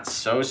way it's not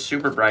so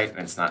super bright and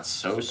it's not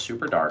so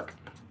super dark.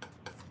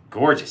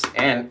 Gorgeous.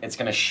 And it's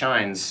gonna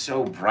shine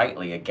so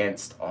brightly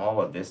against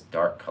all of this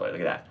dark color. Look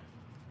at that.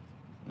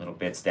 Little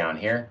bits down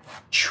here.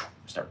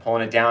 Start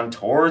pulling it down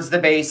towards the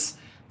base.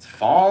 It's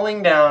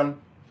falling down.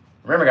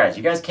 Remember guys,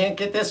 you guys can't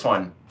get this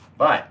one,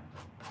 but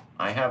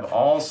I have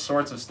all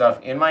sorts of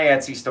stuff in my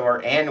Etsy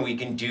store, and we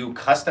can do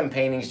custom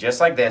paintings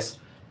just like this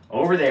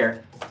over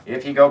there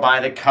if you go buy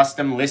the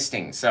custom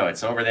listing. So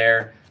it's over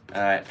there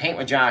at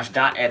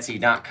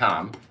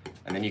paintwithjosh.etsy.com,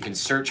 and then you can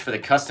search for the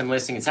custom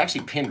listing. It's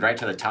actually pinned right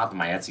to the top of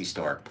my Etsy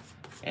store,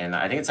 and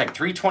I think it's like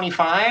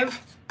 $325.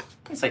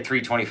 It's like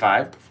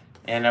 $325.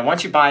 And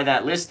once you buy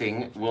that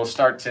listing, we'll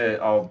start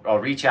to, I'll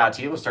reach out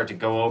to you. We'll start to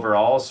go over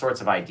all sorts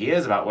of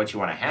ideas about what you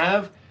want to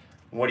have.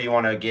 What do you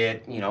want to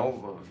get, you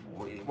know,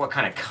 what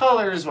kind of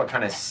colors, what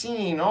kind of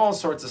scene, all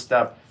sorts of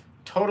stuff.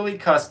 Totally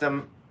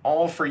custom,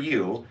 all for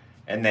you.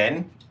 And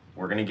then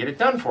we're going to get it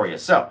done for you.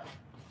 So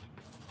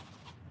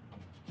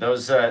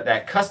those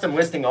that custom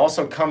listing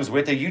also comes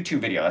with a YouTube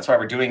video. That's why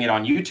we're doing it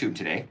on YouTube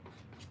today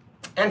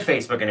and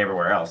Facebook and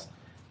everywhere else.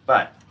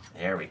 But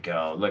there we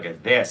go. Look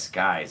at this,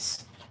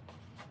 guys.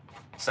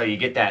 So you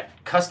get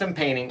that custom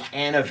painting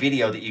and a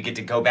video that you get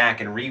to go back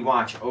and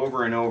rewatch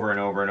over and over and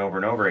over and over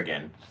and over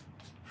again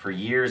for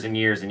years and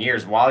years and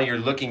years while you're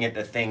looking at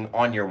the thing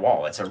on your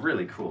wall. It's a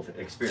really cool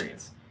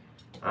experience.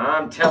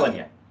 I'm telling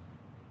you.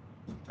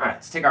 All right,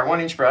 let's take our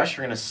 1-inch brush.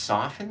 We're gonna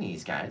soften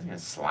these guys. We're gonna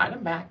slide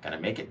them back. Gonna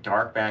make it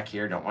dark back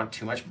here. Don't want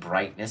too much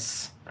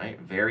brightness, right?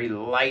 Very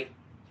light.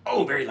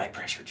 Oh, very light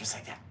pressure, just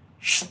like that.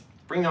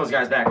 Bring those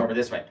guys back over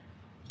this way.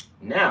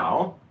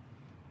 Now,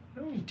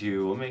 what do we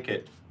do? We'll make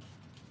it,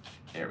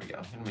 there we go.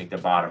 I'm gonna make the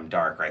bottom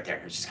dark right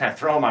there. It's just kind of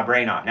throwing my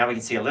brain off. Now we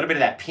can see a little bit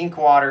of that pink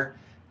water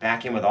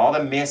back in with all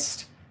the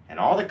mist and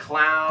all the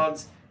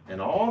clouds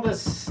and all the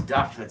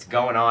stuff that's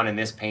going on in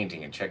this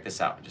painting. And check this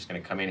out. I'm just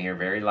gonna come in here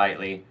very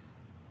lightly.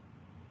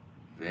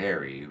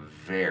 Very,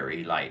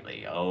 very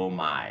lightly. Oh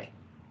my.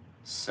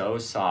 So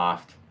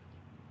soft.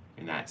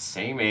 In that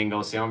same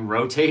angle. See how I'm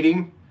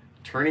rotating?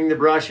 Turning the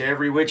brush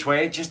every which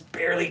way. Just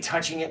barely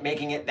touching it,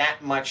 making it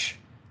that much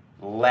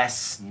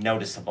less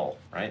noticeable,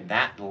 right?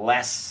 That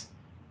less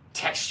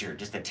texture.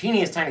 Just the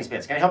teeniest tiny bit.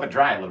 It's gonna help it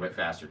dry a little bit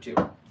faster too,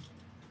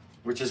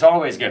 which is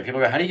always good.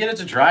 People go, how do you get it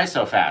to dry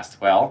so fast?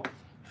 Well,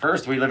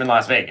 first, we live in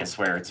Las Vegas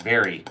where it's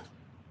very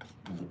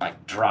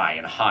like dry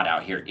and hot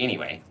out here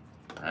anyway,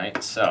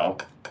 right? So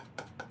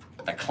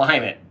the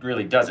climate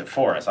really does it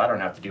for us. I don't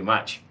have to do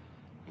much.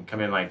 You come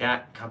in like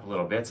that, a couple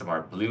little bits of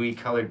our bluey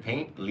colored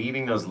paint,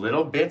 leaving those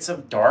little bits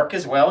of dark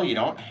as well. You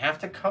don't have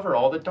to cover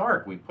all the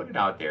dark. We put it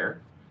out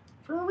there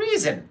for a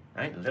reason,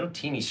 right? A little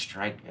teeny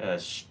stripe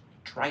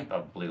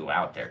of blue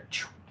out there.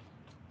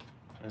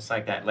 Just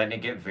like that, letting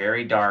it get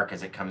very dark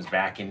as it comes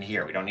back in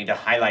here. We don't need to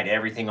highlight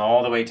everything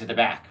all the way to the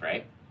back,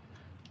 right?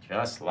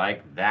 Just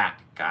like that,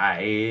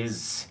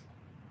 guys.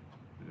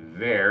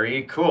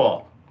 Very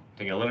cool.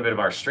 Taking a little bit of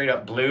our straight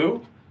up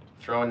blue,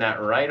 throwing that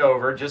right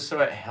over just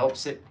so it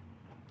helps it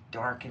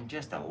darken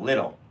just a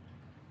little.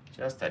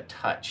 Just a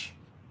touch.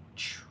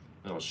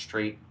 Little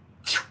straight.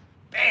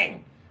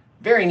 Bang!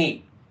 Very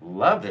neat.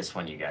 Love this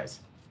one, you guys.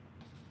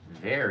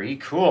 Very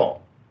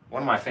cool.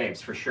 One of my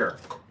faves for sure.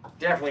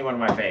 Definitely one of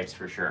my faves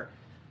for sure.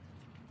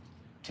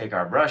 Take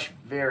our brush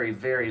very,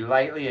 very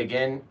lightly.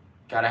 Again,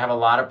 got to have a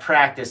lot of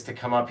practice to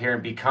come up here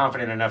and be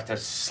confident enough to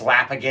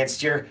slap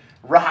against your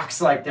rocks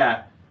like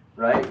that,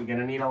 right? You're going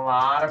to need a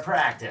lot of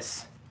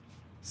practice.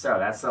 So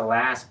that's the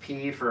last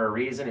P for a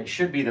reason. It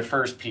should be the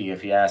first P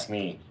if you ask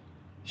me.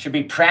 Should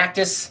be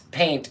practice,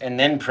 paint, and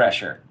then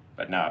pressure.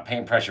 But no,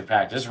 paint, pressure,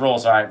 practice. This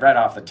rolls right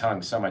off the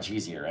tongue so much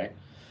easier, right?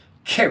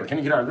 Okay, we're going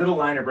to get our little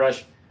liner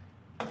brush.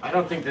 I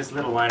don't think this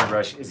little liner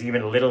brush is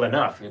even little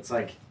enough. It's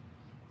like,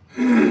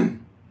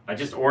 I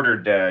just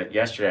ordered,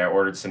 yesterday I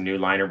ordered some new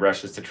liner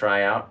brushes to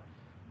try out.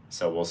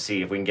 So we'll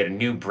see if we can get a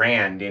new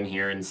brand in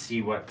here and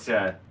see what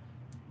that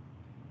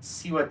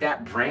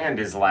brand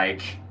is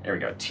like. There we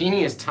go.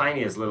 Teeniest,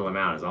 tiniest little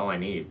amount is all I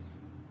need.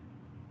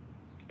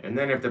 And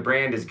then if the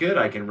brand is good,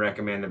 I can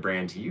recommend the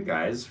brand to you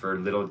guys for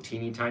little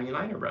teeny tiny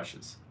liner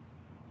brushes,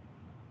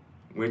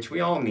 which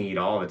we all need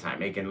all the time,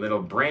 making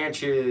little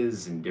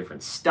branches and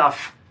different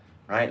stuff.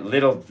 Right,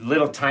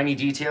 little tiny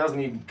details,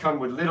 and you come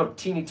with little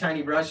teeny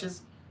tiny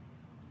brushes.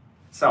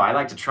 So I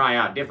like to try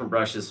out different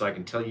brushes so I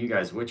can tell you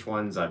guys which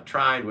ones I've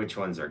tried, which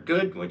ones are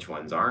good, which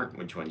ones aren't,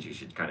 which ones you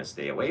should kind of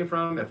stay away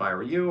from if I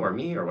were you or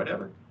me or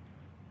whatever.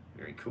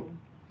 Very cool.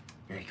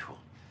 Very cool.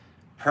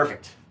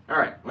 Perfect. All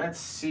right, let's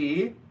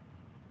see.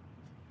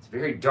 It's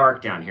very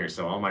dark down here,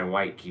 so all my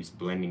white keeps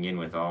blending in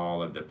with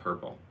all of the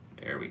purple.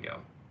 There we go.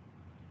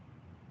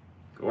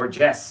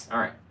 Gorgeous. All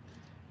right,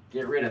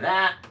 get rid of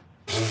that.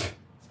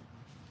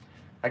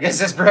 I guess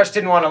this brush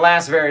didn't want to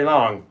last very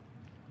long.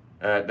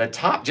 The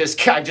top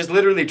I just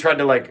literally tried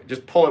to like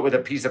just pull it with a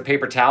piece of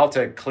paper towel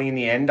to clean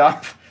the end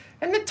off,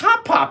 and the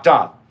top popped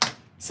off.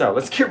 So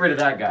let's get rid of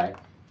that guy.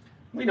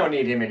 We don't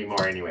need him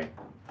anymore anyway.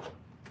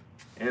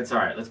 It's all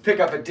right. Let's pick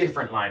up a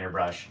different liner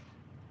brush.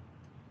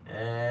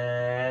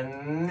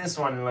 And this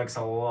one looks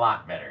a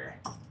lot better.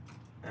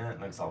 That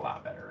looks a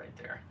lot better right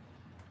there.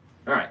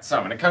 All right, so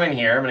I'm gonna come in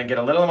here. I'm gonna get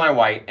a little of my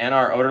white and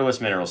our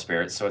odorless mineral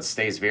spirits so it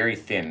stays very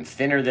thin,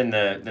 thinner than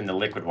the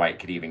liquid white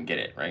could even get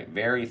it, right?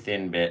 Very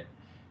thin bit.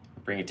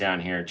 Bring it down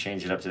here,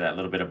 change it up to that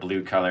little bit of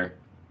blue color,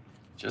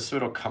 just so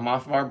it'll come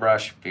off of our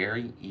brush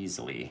very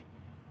easily.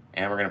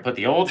 And we're gonna put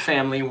the old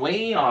family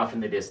way off in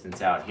the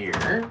distance out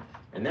here,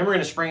 and then we're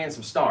gonna spray in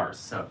some stars.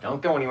 So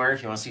don't go anywhere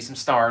if you wanna see some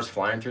stars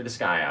flying through the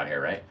sky out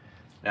here, right?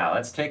 Now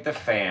let's take the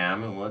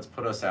fam and let's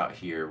put us out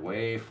here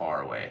way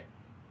far away.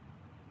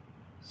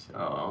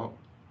 So,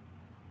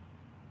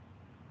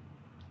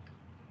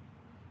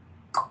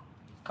 a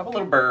couple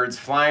little birds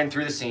flying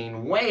through the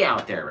scene way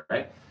out there,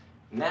 right?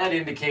 And that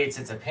indicates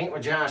it's a Paint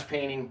with Josh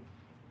painting,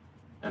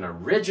 an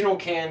original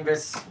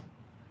canvas.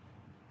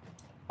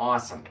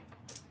 Awesome.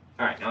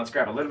 All right, now let's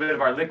grab a little bit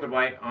of our liquid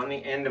white on the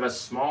end of a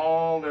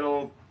small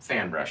little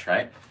fan brush,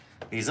 right?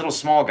 These little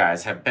small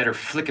guys have better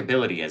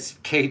flickability, as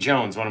Kay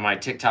Jones, one of my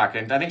TikTok,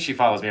 and I think she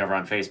follows me over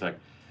on Facebook,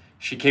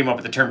 she came up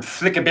with the term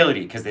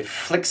flickability because it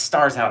flicks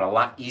stars out a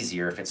lot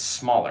easier if it's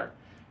smaller,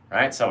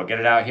 right? So we'll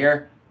get it out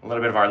here, a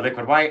little bit of our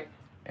liquid white,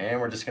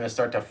 and we're just gonna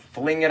start to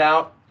fling it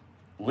out,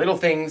 little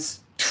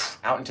things,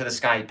 out into the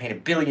sky. You paint 1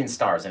 billion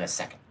stars in a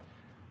second.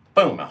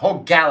 Boom, a whole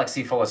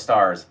galaxy full of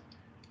stars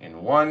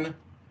in one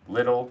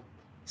little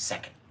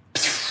second.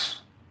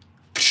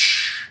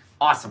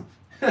 Awesome.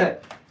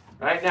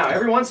 Right now,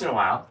 every once in a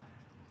while,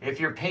 if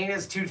your paint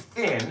is too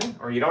thin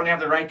or you don't have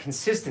the right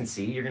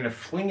consistency, you're gonna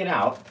fling it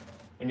out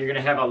and you're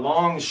gonna have a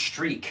long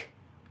streak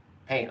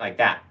paint like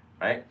that,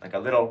 right? Like a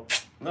little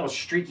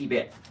streaky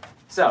bit.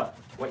 So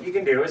what you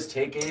can do is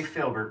take a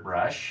filbert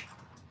brush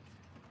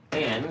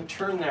and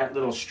turn that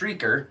little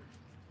streaker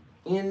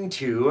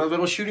into a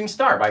little shooting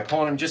star by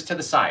pulling them just to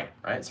the side,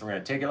 right? So we're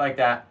gonna take it like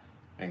that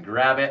and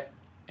grab it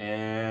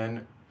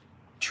and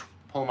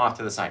pull them off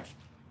to the side.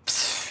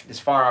 This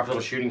far off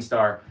little shooting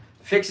star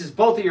fixes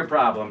both of your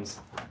problems,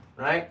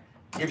 right?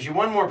 Gives you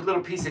one more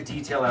little piece of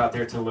detail out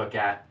there to look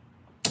at.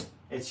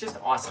 It's just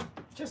awesome,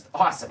 just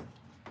awesome.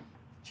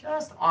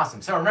 Just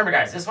awesome. So remember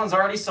guys, this one's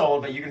already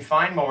sold, but you can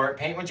find more at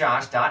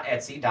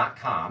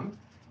paintwithjosh.etsy.com.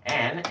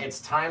 And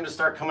it's time to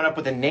start coming up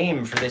with a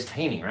name for this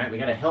painting, right? We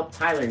gotta help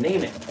Tyler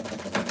name it.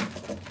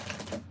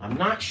 I'm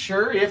not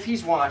sure if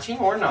he's watching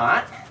or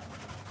not.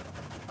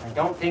 I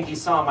don't think he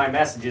saw my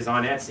messages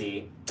on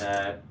Etsy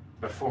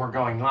before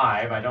going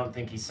live. I don't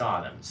think he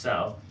saw them.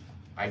 So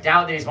I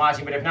doubt that he's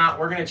watching, but if not,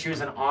 we're gonna choose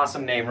an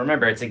awesome name.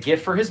 Remember, it's a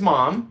gift for his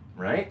mom,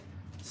 right?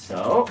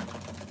 So,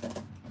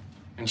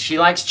 and she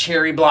likes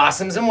cherry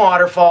blossoms and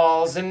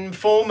waterfalls and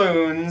full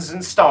moons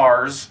and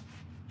stars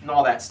and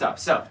all that stuff.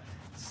 So,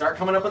 start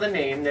coming up with a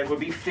name that would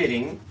be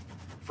fitting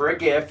for a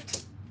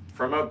gift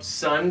from a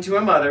son to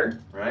a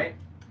mother, right?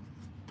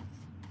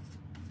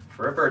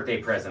 For a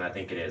birthday present, I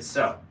think it is.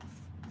 So,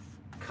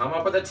 come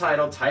up with a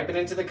title, type it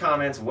into the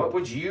comments. What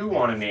would you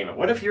want to name it?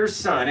 What if your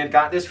son had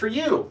got this for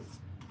you?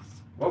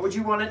 What would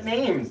you want it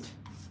named?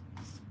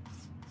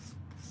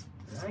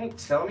 Right?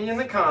 Tell me in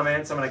the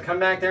comments. I'm going to come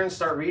back there and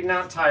start reading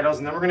out titles,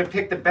 and then we're going to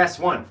pick the best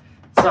one.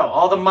 So,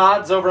 all the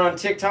mods over on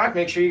TikTok,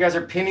 make sure you guys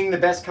are pinning the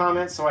best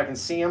comments so I can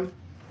see them.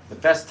 The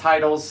best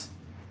titles,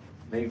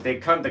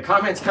 the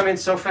comments come in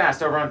so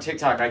fast over on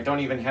TikTok, I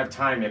don't even have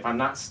time. If I'm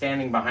not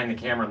standing behind the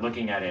camera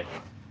looking at it,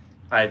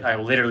 I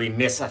literally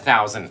miss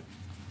 1,000.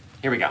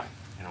 Here we go.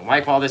 I'm gonna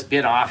wipe all this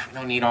bit off. We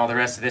don't need all the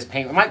rest of this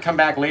paint. We might come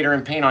back later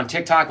and paint on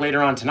TikTok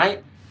later on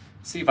tonight.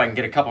 See if I can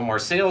get a couple more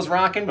sales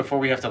rocking before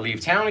we have to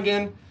leave town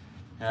again.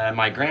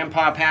 My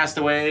grandpa passed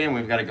away and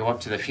we've got to go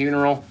up to the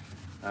funeral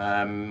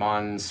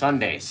on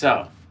Sunday.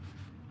 So,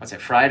 what's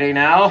it, Friday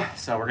now?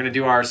 So we're gonna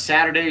do our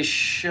Saturday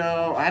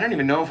show. I don't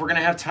even know if we're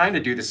gonna have time to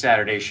do the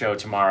Saturday show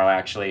tomorrow,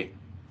 actually.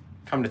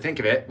 Come to think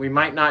of it, we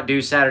might not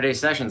do Saturday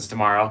sessions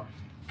tomorrow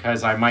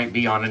because I might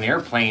be on an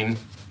airplane.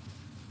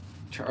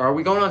 Are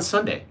we going on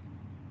Sunday?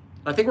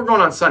 I think we're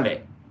going on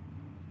Sunday.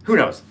 Who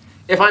knows?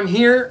 If I'm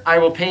here, I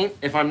will paint.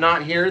 If I'm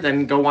not here,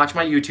 then go watch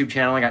my YouTube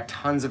channel. I got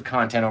tons of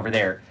content over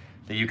there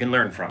that you can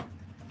learn from.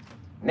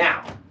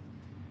 Now,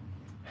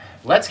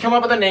 let's come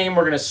up with a name.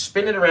 We're gonna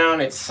spin it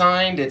around. It's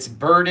signed, it's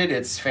birded,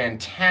 it's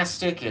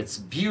fantastic, it's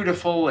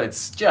beautiful,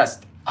 it's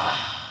just,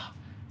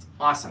 it's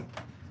awesome.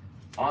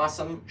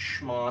 Awesome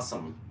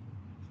schmossome.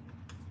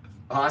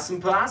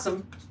 Awesome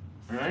possum.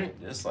 All right,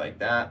 just like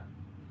that.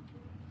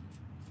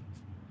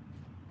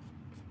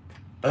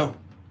 Boom.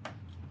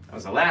 That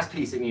was the last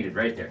piece it needed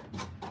right there.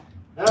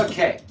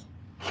 Okay.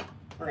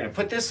 We're going to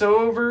put this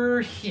over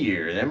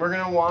here. Then we're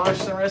going to wash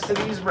the rest of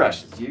these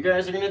brushes. You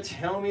guys are going to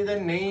tell me the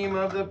name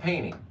of the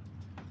painting.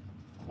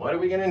 What are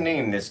we going to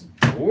name this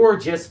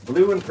gorgeous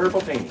blue and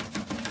purple painting?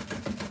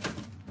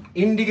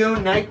 Indigo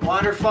night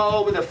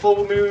waterfall with a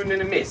full moon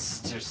and a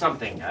mist or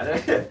something.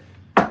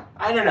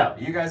 I don't know.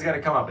 You guys got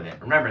to come up with it.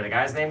 Remember, the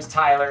guy's name's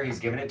Tyler. He's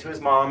giving it to his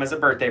mom as a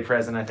birthday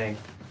present, I think.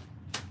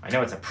 I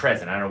know it's a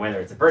present. I don't know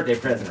whether it's a birthday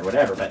present or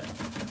whatever, but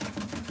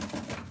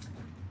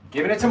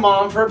giving it to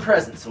mom for a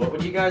present. So what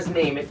would you guys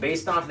name it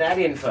based off that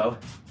info?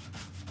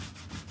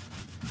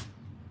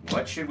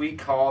 What should we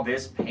call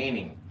this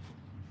painting?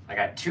 I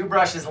got 2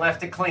 brushes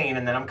left to clean,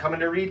 and then I'm coming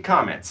to read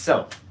comments.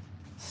 So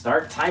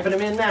start typing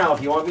them in now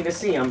if you want me to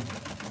see them.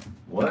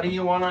 What do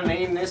you want to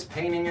name this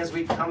painting as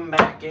we come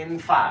back in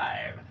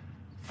 5,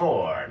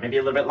 4, maybe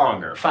a little bit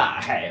longer.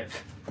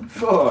 5,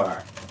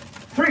 4,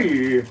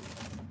 3,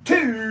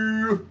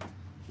 2.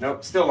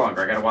 Nope, still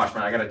longer. I gotta wash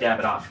mine. I gotta dab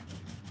it off.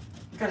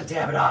 Gotta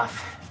dab it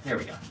off. There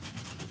we go.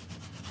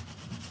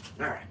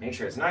 All right, make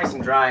sure it's nice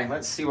and dry.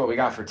 Let's see what we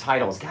got for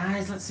titles.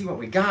 Guys, let's see what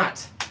we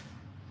got.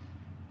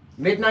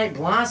 Midnight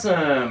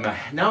Blossom.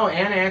 No,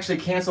 Anna actually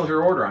canceled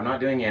her order. I'm not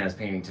doing Anna's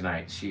painting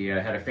tonight. She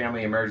had a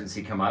family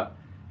emergency come up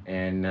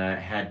and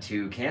had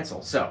to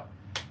cancel. So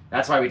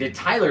that's why we did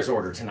Tyler's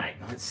order tonight.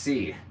 Let's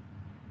see.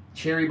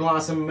 Cherry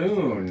Blossom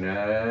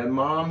Moon.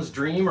 Mom's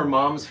Dream or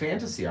Mom's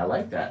Fantasy. I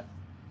like that.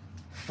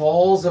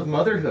 Falls of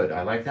Motherhood.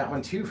 I like that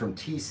one too from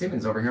T.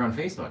 Simmons over here on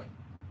Facebook.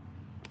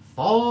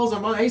 Falls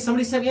of Motherhood. Hey,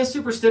 somebody sent me a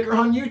super sticker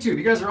on YouTube.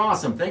 You guys are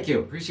awesome. Thank you.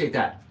 Appreciate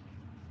that.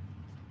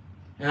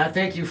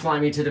 Thank you, Fly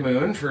Me to the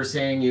Moon, for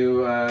saying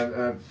you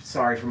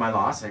sorry for my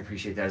loss. I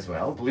appreciate that as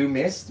well. Blue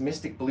Mist,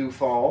 Mystic Blue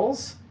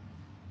Falls.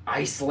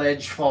 Ice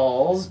Ledge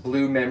Falls,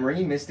 Blue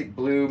Memory, Mystic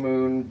Blue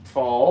Moon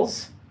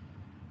Falls.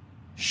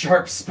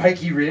 Sharp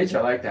Spiky Ridge,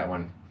 I like that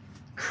one.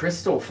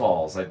 Crystal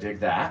Falls, I dig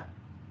that.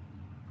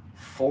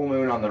 Full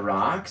Moon on the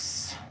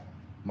Rocks.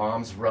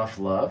 Mom's Rough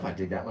Love, I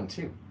dig that one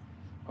too.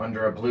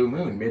 Under a Blue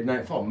Moon,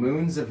 Midnight Fall.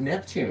 Moons of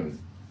Neptune.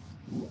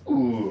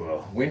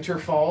 Ooh, Winter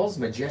Falls,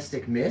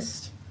 Majestic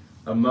Mist.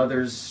 A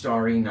Mother's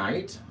Starry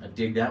Night. I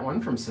dig that one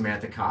from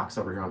Samantha Cox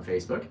over here on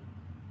Facebook.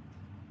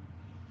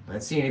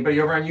 Let's see, anybody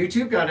over on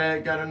YouTube got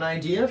an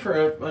idea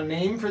for a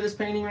name for this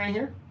painting right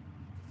here?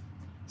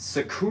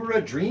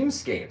 Sakura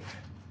Dreamscape.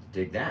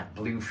 Dig that.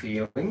 Blue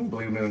Feeling,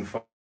 Blue Moon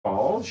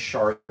Falls,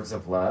 Shards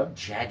of Love,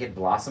 Jagged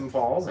Blossom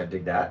Falls. I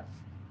dig that.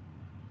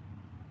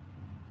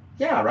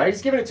 Yeah, right?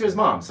 He's giving it to his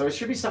mom, so it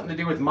should be something to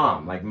do with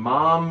mom, like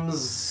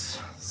mom's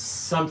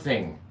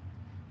something.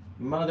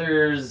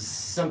 Mother's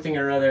something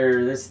or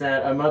other, this,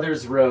 that, A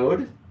Mother's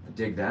Road. I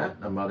dig that,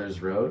 A Mother's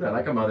Road. I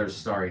like A Mother's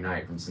Starry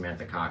Night from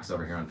Samantha Cox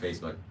over here on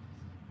Facebook.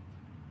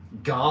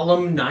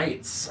 Gollum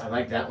Nights, I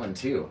like that one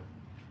too.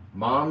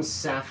 Mom's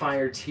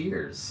Sapphire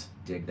Tears,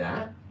 dig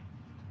that.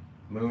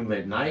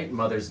 Moonlit Night,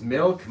 Mother's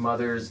Milk,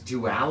 Mother's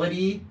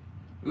Duality.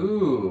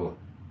 Ooh,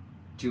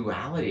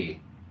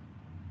 Duality.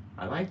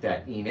 I like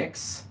that,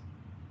 Enix.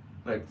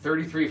 Like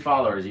 33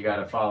 followers you got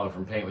to follow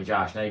from Paint with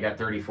Josh. Now you got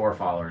 34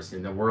 followers.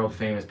 And the world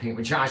famous Paint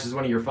with Josh is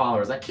one of your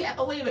followers. I can't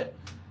believe it.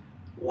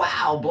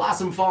 Wow.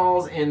 Blossom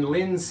Falls and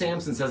Lynn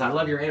Sampson says, I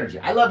love your energy.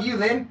 I love you,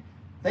 Lynn.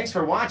 Thanks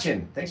for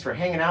watching. Thanks for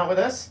hanging out with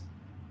us.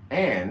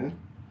 And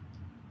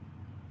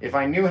if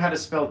I knew how to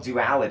spell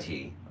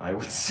duality, I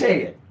would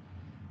say it.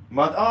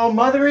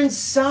 Mother and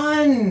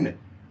Son.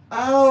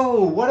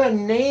 Oh, what a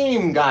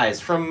name, guys.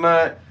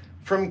 From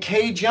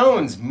Kay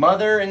Jones.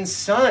 Mother and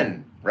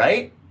Son,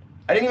 right?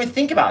 I didn't even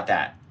think about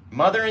that.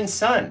 Mother and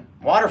Son,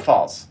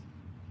 waterfalls.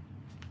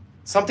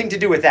 Something to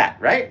do with that,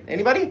 right?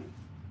 Anybody?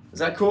 Is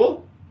that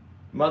cool?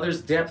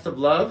 Mother's Depth of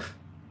Love,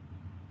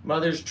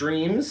 Mother's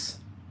Dreams,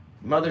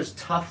 Mother's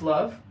Tough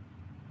Love,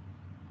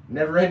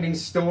 Never-Ending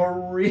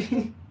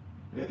Story.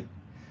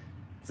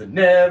 It's a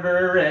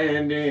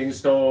never-ending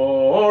story.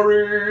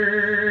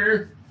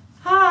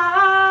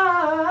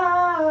 Ah,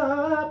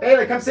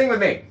 Bailey, come sing with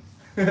me.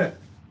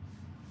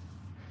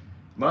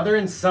 Mother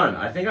and Son.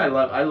 I think I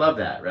love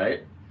that,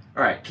 right?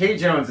 All right, Kay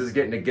Jones is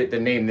getting to get to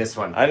name this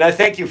one. And I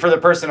thank you for the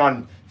person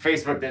on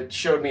Facebook that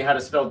showed me how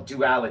to spell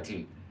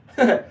duality.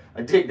 I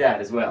dig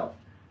that as well.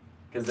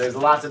 Because there's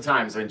lots of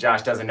times when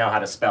Josh doesn't know how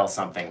to spell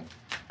something,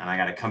 and I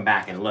got to come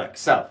back and look.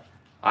 So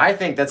I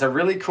think that's a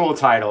really cool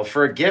title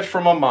for a gift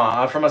from a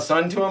mom, from a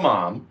son to a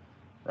mom,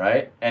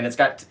 right? And it's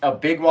got a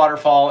big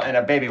waterfall and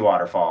a baby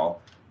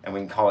waterfall, and we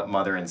can call it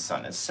Mother and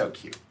Son. It's so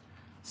cute.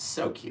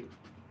 So cute.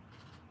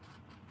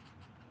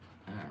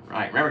 All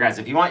right, remember guys,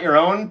 if you want your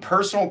own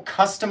personal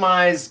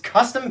customized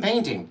custom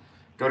painting,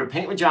 go to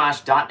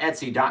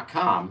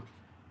paintwithjosh.etsy.com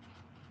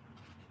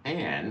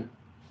and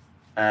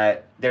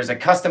there's a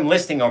custom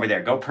listing over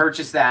there. Go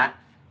purchase that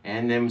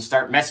and then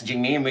start messaging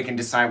me and we can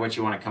decide what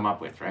you want to come up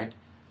with, right?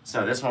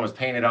 So this one was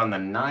painted on the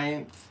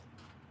 9th,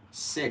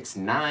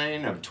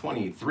 6/9 of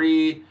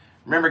 23.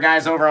 Remember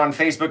guys, over on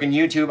Facebook and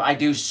YouTube, I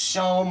do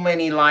so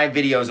many live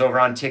videos over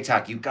on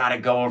TikTok. You got to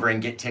go over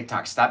and get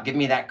TikTok. Stop giving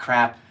me that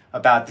crap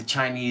about the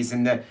Chinese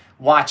and the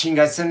watching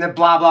us and the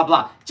blah, blah,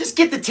 blah. Just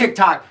get the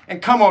TikTok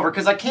and come over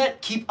because I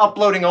can't keep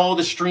uploading all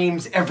the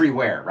streams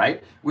everywhere,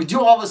 right? We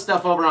do all this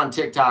stuff over on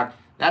TikTok.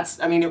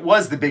 I mean, it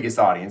was the biggest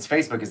audience.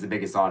 Facebook is the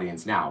biggest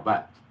audience now,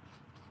 but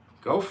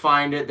go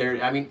find it.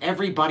 There, I mean,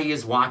 everybody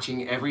is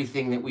watching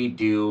everything that we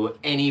do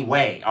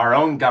anyway. Our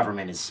own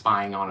government is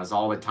spying on us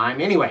all the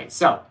time anyway.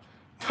 So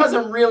it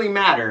doesn't really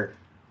matter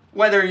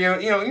whether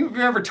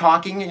you're ever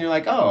talking and you're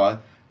like, oh,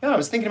 I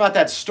was thinking about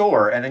that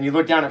store, and then you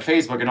look down at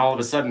Facebook and all of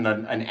a sudden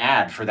an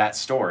ad for that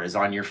store is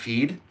on your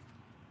feed.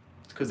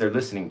 It's because they're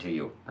listening to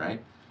you,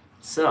 right?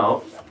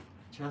 So,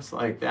 just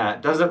like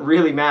that. Doesn't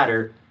really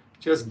matter.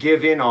 Just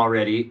give in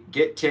already.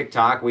 Get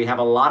TikTok. We have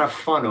a lot of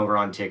fun over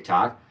on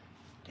TikTok.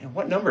 And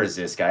what number is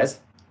this, guys?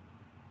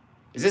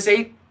 Is this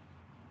 8?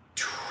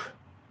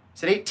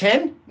 Is it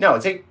 810? No,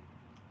 it's 8.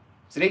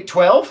 Is it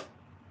 812?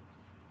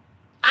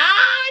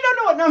 I don't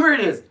know what number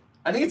it is.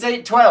 I think it's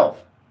 812.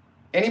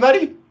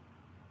 Anybody?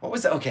 What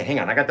was that? Okay, hang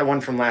on. I got the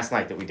one from last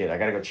night that we did. I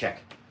gotta go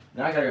check.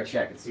 Now I gotta go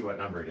check and see what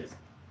number it is.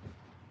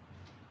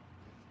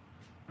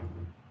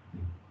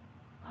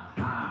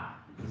 Aha.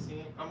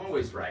 See, I'm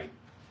always right.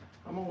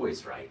 I'm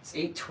always right. It's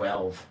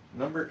 812.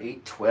 Number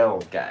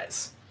 812,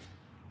 guys.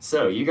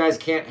 So you guys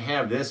can't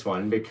have this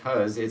one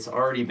because it's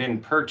already been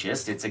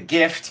purchased. It's a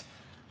gift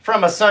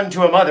from a son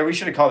to a mother. We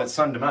should have called it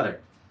son to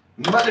mother.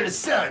 Mother to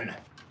son.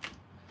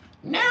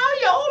 Now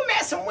you're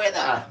messing with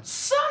a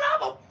son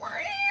of a...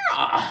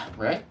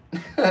 Right?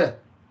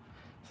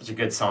 Such a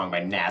good song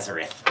by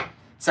Nazareth.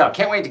 So,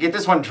 can't wait to get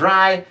this one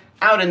dry,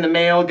 out in the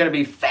mail. Gonna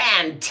be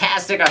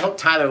fantastic. I hope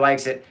Tyler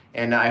likes it,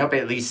 and I hope he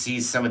at least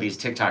sees some of these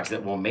TikToks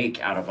that we'll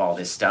make out of all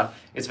this stuff.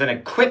 It's been a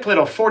quick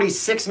little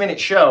 46-minute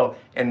show,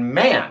 and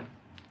man,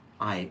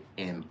 I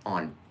am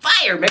on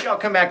fire. Maybe I'll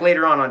come back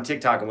later on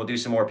TikTok and we'll do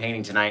some more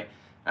painting tonight.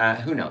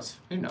 Who knows?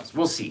 Who knows?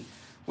 We'll see.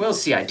 We'll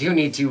see. I do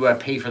need to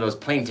pay for those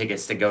plane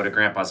tickets to go to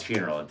Grandpa's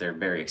funeral. They're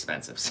very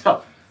expensive.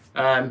 So,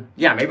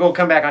 yeah, maybe we'll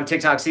come back on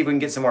TikTok, see if we can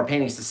get some more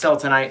paintings to sell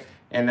tonight.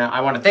 And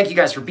I want to thank you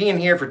guys for being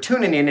here, for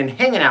tuning in and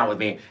hanging out with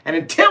me. And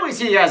until we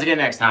see you guys again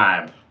next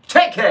time,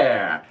 take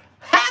care.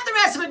 Have the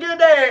rest of a good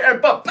day.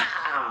 And bow,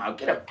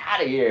 get them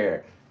out of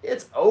here.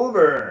 It's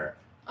over.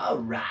 All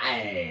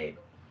right.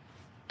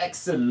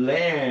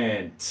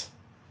 Excellent.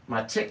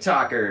 My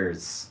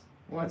TikTokers.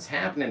 What's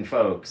happening,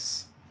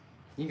 folks?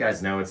 You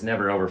guys know it's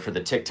never over for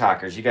the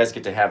TikTokers. You guys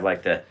get to have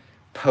like the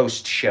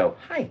post show.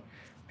 Hi.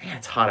 Man,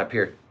 it's hot up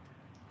here.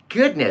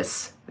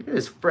 Goodness, look at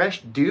this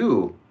fresh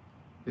dew,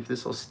 if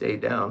this will stay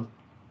down.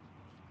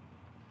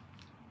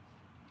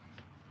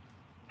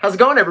 How's it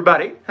going,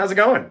 everybody? How's it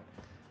going?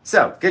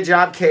 So, good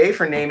job, Kay,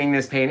 for naming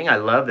this painting. I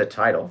love the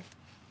title.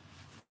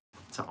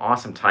 It's an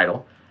awesome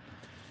title.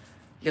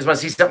 You guys want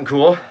to see something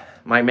cool?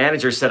 My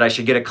manager said I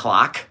should get a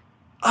clock.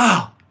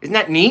 Oh, isn't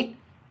that neat?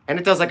 And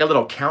it does like a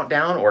little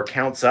countdown or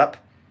counts up.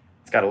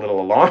 It's got a little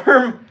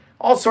alarm.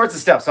 All sorts of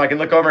stuff, so I can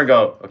look over and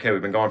go, okay,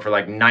 we've been going for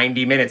like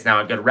 90 minutes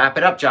now. I've got to wrap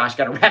it up, Josh.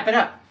 Got to wrap it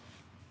up.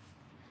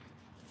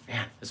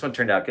 Man, this one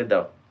turned out good,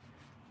 though.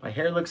 My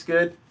hair looks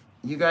good.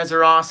 You guys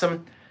are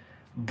awesome.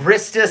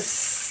 Brista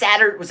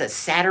Satterweight?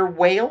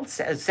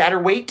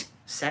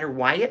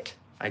 Satterweight?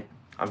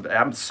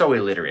 I'm so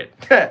illiterate.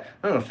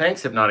 Oh,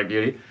 thanks, Hypnotic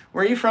Beauty.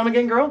 Where are you from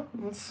again, girl?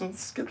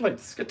 Let's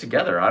get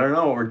together. I don't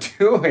know what we're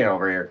doing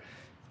over here.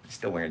 I'm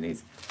still wearing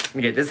these.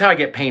 This is how I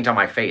get paint on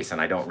my face,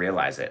 and I don't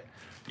realize it.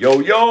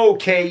 Yo,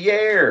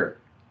 K-Yer.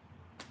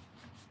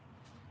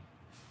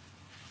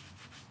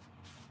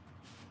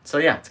 So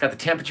yeah, it's got the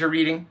temperature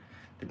reading,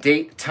 the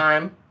date,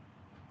 time.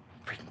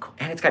 Freaking cool.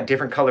 And it's got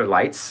different color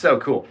lights. So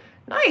cool.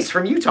 Nice,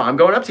 from Utah. I'm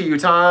going up to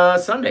Utah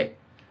Sunday.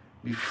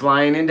 Be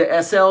flying into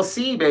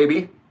SLC,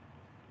 baby.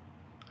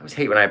 I always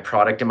hate when I have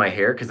product in my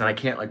hair because then I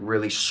can't like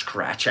really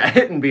scratch at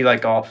it and be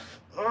like all,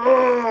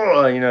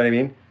 oh, you know what I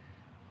mean?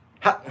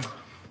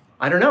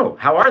 I don't know.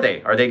 How are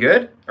they? Are they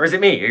good? Or is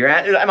it me?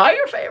 Am I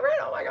your favorite?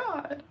 Oh my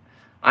God.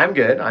 I'm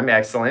good. I'm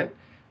excellent.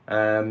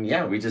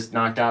 Yeah, we just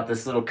knocked out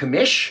this little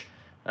commish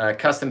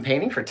custom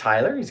painting for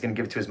Tyler. He's going to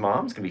give it to his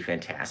mom. It's going to be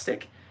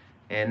fantastic.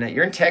 And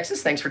you're in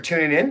Texas. Thanks for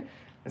tuning in.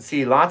 Let's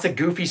see. Lots of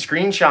goofy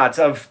screenshots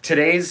of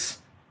today's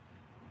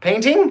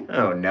painting.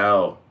 Oh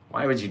no.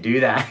 Why would you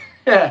do that?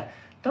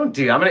 Don't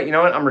do. You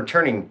know what? I'm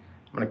returning.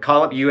 I'm going to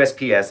call up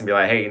USPS and be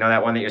like, hey, you know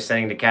that one that you're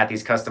sending to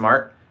Kathy's Custom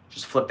Art?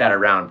 Just flip that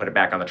around, put it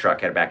back on the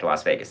truck, head it back to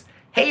Las Vegas.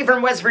 Hey,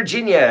 from West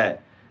Virginia.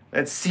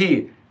 Let's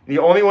see. The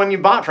only one you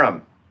bought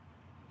from.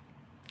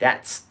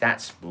 That's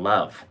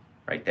love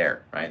right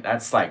there, right?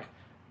 That's like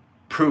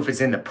proof is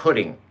in the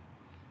pudding.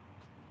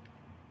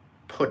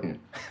 Pudding.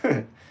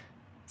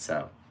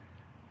 So,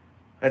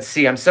 let's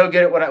see. I'm so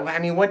good at what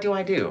what do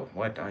I do?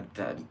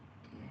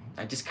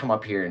 I just come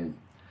up here and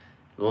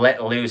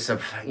let loose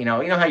of, you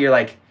know how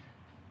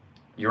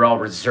you're all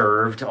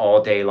reserved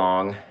all day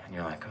long. And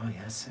you're like, oh,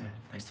 yes,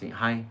 nice to meet you.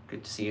 Hi,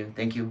 good to see you.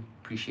 Thank you.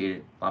 Appreciate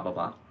it. Blah, blah,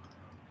 blah.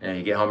 And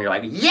you get home, you're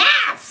like,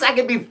 yes, I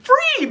can be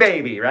free,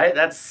 baby, right?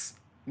 That's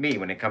me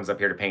when it comes up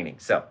here to painting.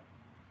 So,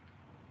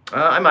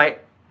 I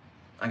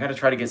got to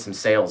try to get some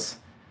sales.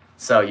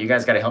 So you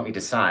guys got to help me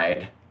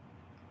decide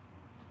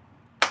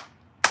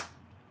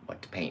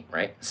what to paint,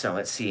 right? So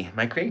let's see.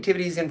 My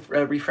creativity is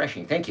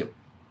refreshing. Thank you.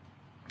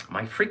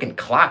 My freaking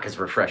clock is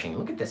refreshing.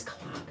 Look at this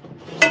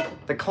clock.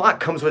 The clock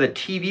comes with a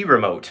TV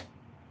remote.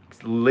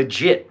 It's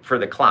legit for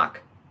the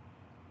clock.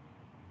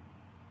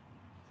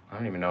 I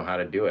don't even know how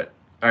to do it.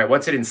 All right,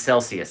 what's it in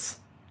Celsius?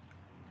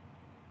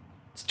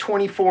 It's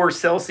 24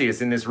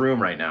 Celsius in this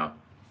room right now.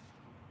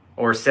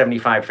 Or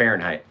 75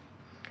 Fahrenheit.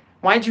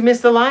 Why'd you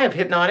miss the live,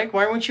 Hypnotic?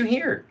 Why weren't you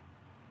here?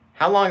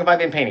 How long have I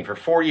been painting? For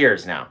 4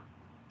 years now.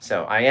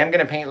 So I am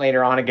going to paint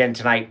later on again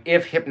tonight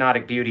if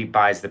Hypnotic Beauty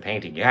buys the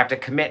painting. You have to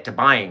commit to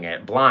buying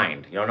it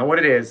blind. You don't know what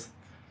it is.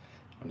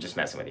 I'm just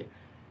messing with you.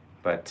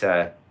 But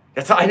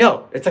that's all I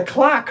know. It's a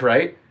clock,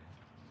 right?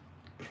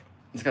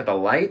 It's got the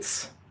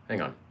lights.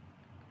 Hang on.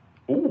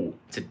 Ooh,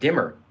 it's a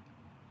dimmer.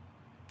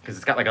 Because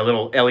it's got like a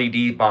little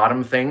LED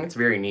bottom thing. It's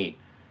very neat.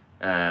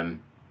 What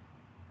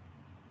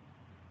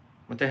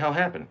the hell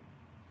happened?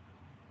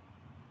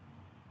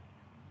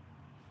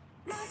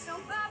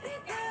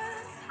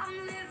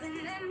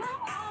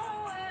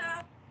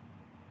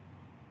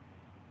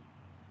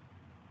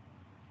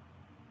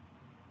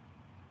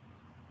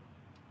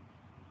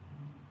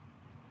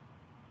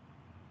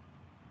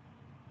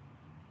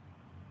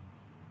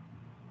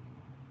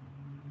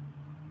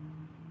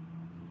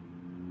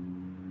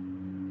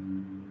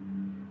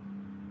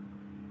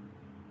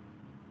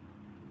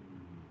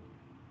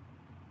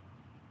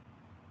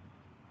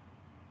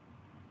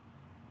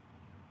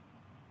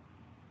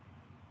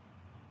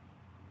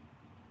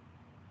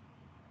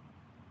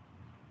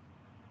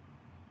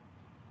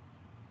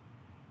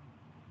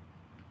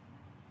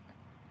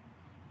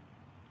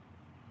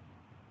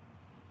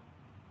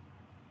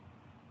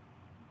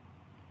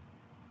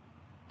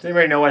 Does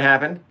anybody know what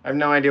happened? I have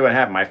no idea what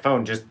happened. My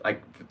phone just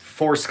like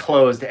force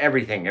closed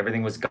everything.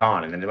 Everything was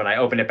gone. And then when I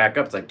opened it back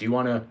up, it's like, do you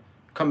want to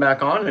come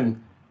back on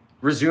and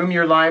resume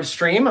your live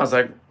stream? I was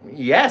like,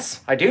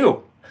 yes, I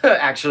do.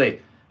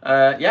 Actually,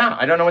 yeah,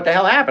 I don't know what the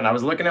hell happened. I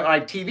was looking at my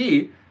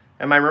TV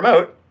and my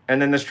remote,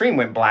 and then the stream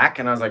went black,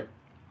 and I was like,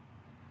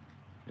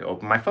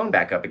 open my phone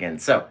back up again.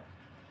 So,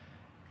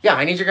 yeah,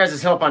 I need your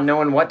guys' help on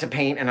knowing what to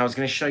paint, and I was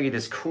going to show you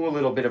this cool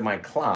little bit of my clock.